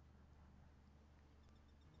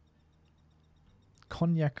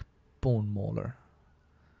 Cognac Bone Mauler.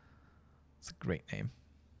 It's a great name.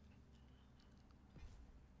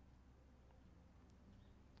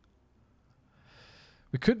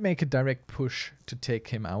 We could make a direct push to take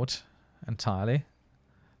him out entirely.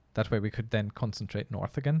 That way we could then concentrate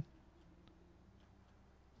north again.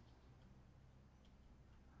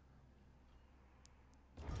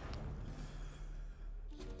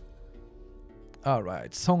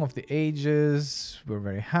 Alright, Song of the Ages. We're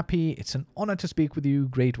very happy. It's an honor to speak with you,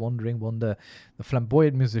 great wandering wonder. The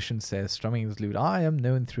flamboyant musician says, strumming his lute, I am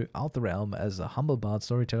known throughout the realm as a humble bard,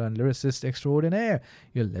 storyteller, and lyricist extraordinaire.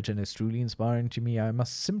 Your legend is truly inspiring to me. I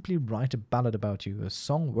must simply write a ballad about you, a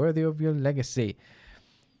song worthy of your legacy.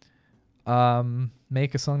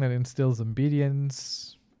 Make a song that instills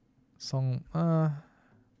obedience. Song,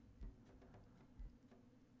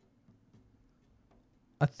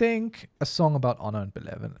 I think a song about honor and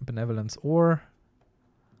benevolence, or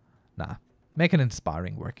nah, make an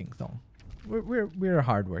inspiring working song. We're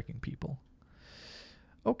hardworking people.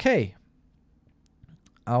 Okay,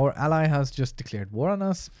 our ally has just declared war on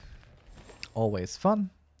us. Always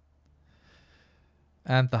fun.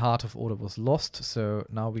 And the Heart of Order was lost, so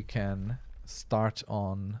now we can start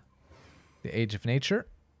on the Age of Nature.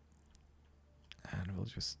 And we'll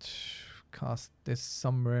just cast this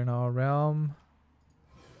somewhere in our realm.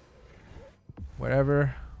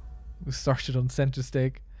 Wherever. We started on center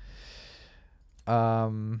stake.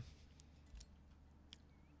 Yeah,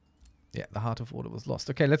 the Heart of Order was lost.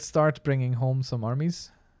 Okay, let's start bringing home some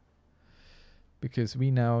armies. Because we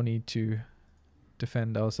now need to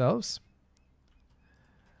defend ourselves.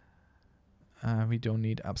 We don't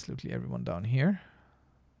need absolutely everyone down here.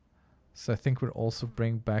 So I think we'll also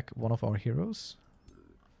bring back one of our heroes.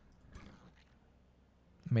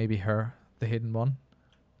 Maybe her, the hidden one.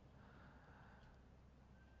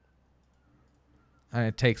 And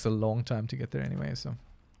it takes a long time to get there anyway, so.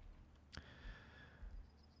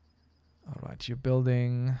 Alright, you're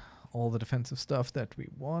building all the defensive stuff that we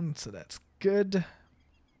want, so that's good.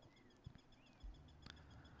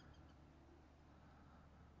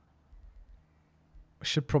 We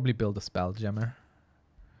should probably build a Spelljammer.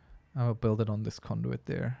 I will build it on this conduit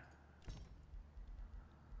there.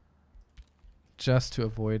 Just to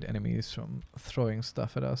avoid enemies from throwing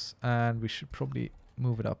stuff at us. And we should probably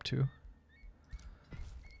move it up too.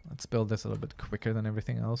 Let's build this a little bit quicker than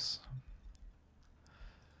everything else.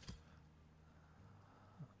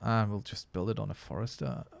 And we'll just build it on a forest.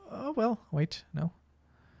 Oh, well, wait, no.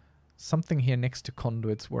 Something here next to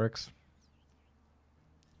conduits works.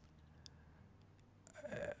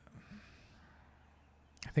 I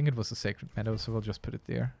think it was a sacred meadow, so we'll just put it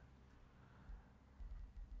there.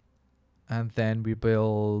 And then we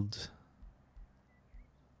build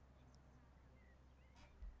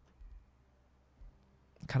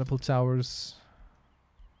catapult towers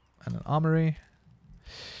and an armory.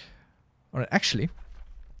 Alright, actually,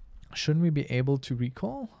 shouldn't we be able to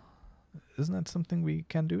recall? Isn't that something we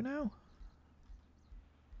can do now?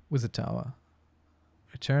 Wizard Tower.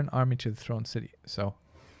 Return army to the throne city. So,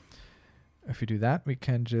 if we do that, we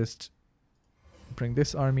can just bring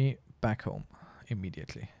this army back home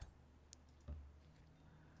immediately.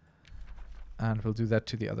 And we'll do that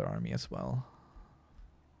to the other army as well.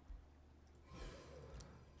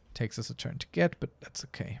 Takes us a turn to get, but that's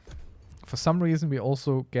okay. For some reason, we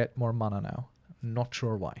also get more mana now. Not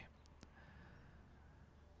sure why.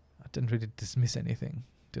 I didn't really dismiss anything,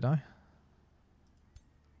 did I?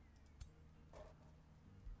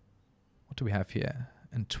 What do we have here?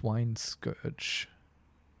 Entwined Scourge.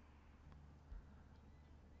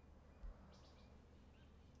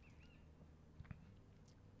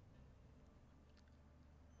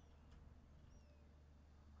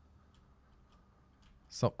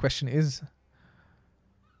 So, question is,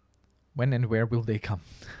 when and where will they come?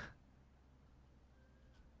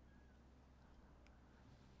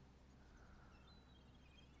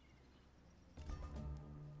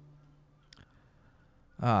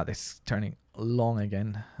 This is turning long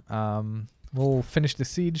again. We'll finish the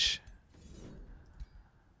siege.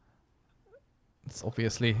 It's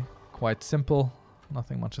obviously quite simple.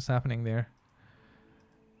 Nothing much is happening there.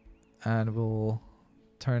 And we'll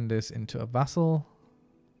turn this into a vassal.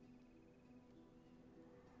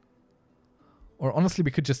 Or honestly, we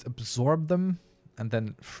could just absorb them and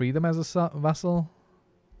then free them as a vassal.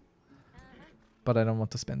 But I don't want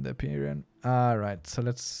to spend the Imperium. Alright, so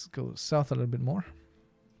let's go south a little bit more.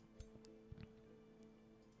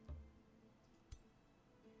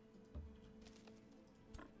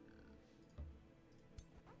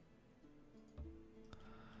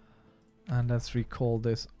 And let's recall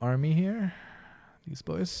this army here. These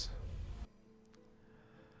boys.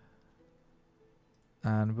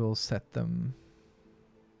 And we'll set them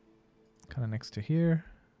kind of next to here.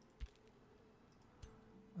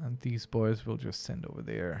 And these boys we'll just send over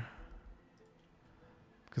there.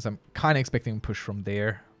 Because I'm kind of expecting a push from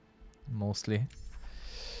there. Mostly.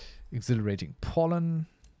 Exhilarating pollen.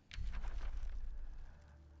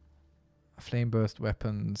 Flame burst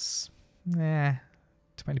weapons. Nah.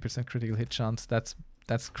 20% critical hit chance.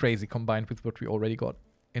 That's crazy combined with what we already got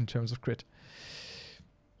in terms of crit.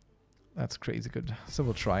 That's crazy good. So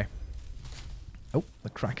we'll try. Oh, the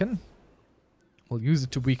Kraken. We'll use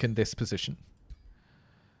it to weaken this position.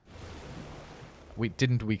 We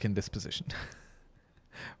didn't weaken this position.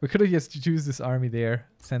 We could have just used this army there,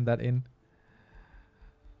 send that in.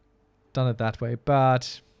 Done it that way,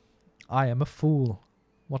 but I am a fool.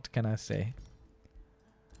 What can I say?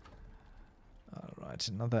 Alright,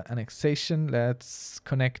 another annexation. Let's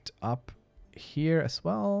connect up here as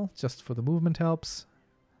well, just for the movement helps.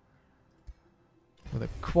 With a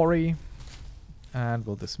quarry. And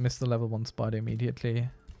we'll dismiss the level 1 spider immediately.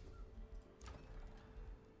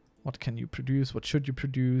 What can you produce? What should you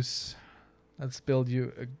produce? Let's build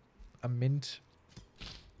you a mint.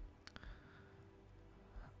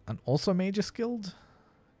 And also a Mage's Guild?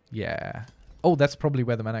 Yeah. Oh, that's probably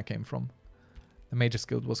where the mana came from. The Mage's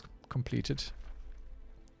Guild was completed.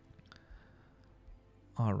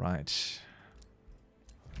 Alright.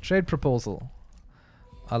 Trade proposal.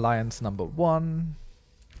 Alliance number 1.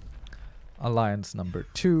 Alliance number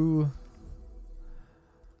 2.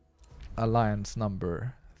 Alliance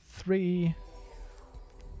number 3.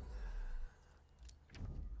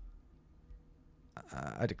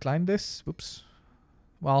 I declined this. Whoops.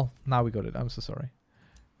 Well, now we got it. I'm so sorry.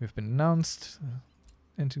 We've been announced.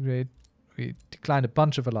 Integrate. We declined a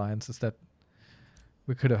bunch of alliances that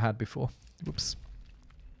we could have had before. Whoops.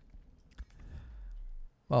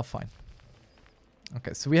 Well, fine.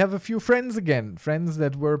 Okay, so we have a few friends again. Friends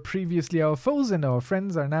that were previously our foes, and our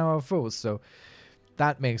friends are now our foes. So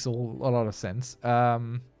that makes a lot of sense.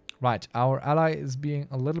 Right, our ally is being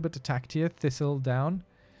a little bit attacked here. Thistle down.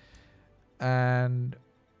 And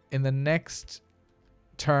in the next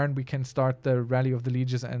turn, we can start the Rally of the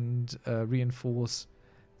Lieges and reinforce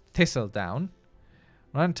Thistle down.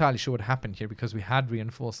 I'm not entirely sure what happened here because we had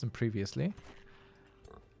reinforced them previously.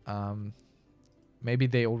 Maybe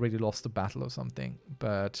they already lost the battle or something.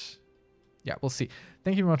 But yeah, we'll see.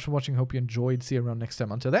 Thank you very much for watching. Hope you enjoyed. See you around next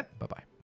time. Until then, bye-bye.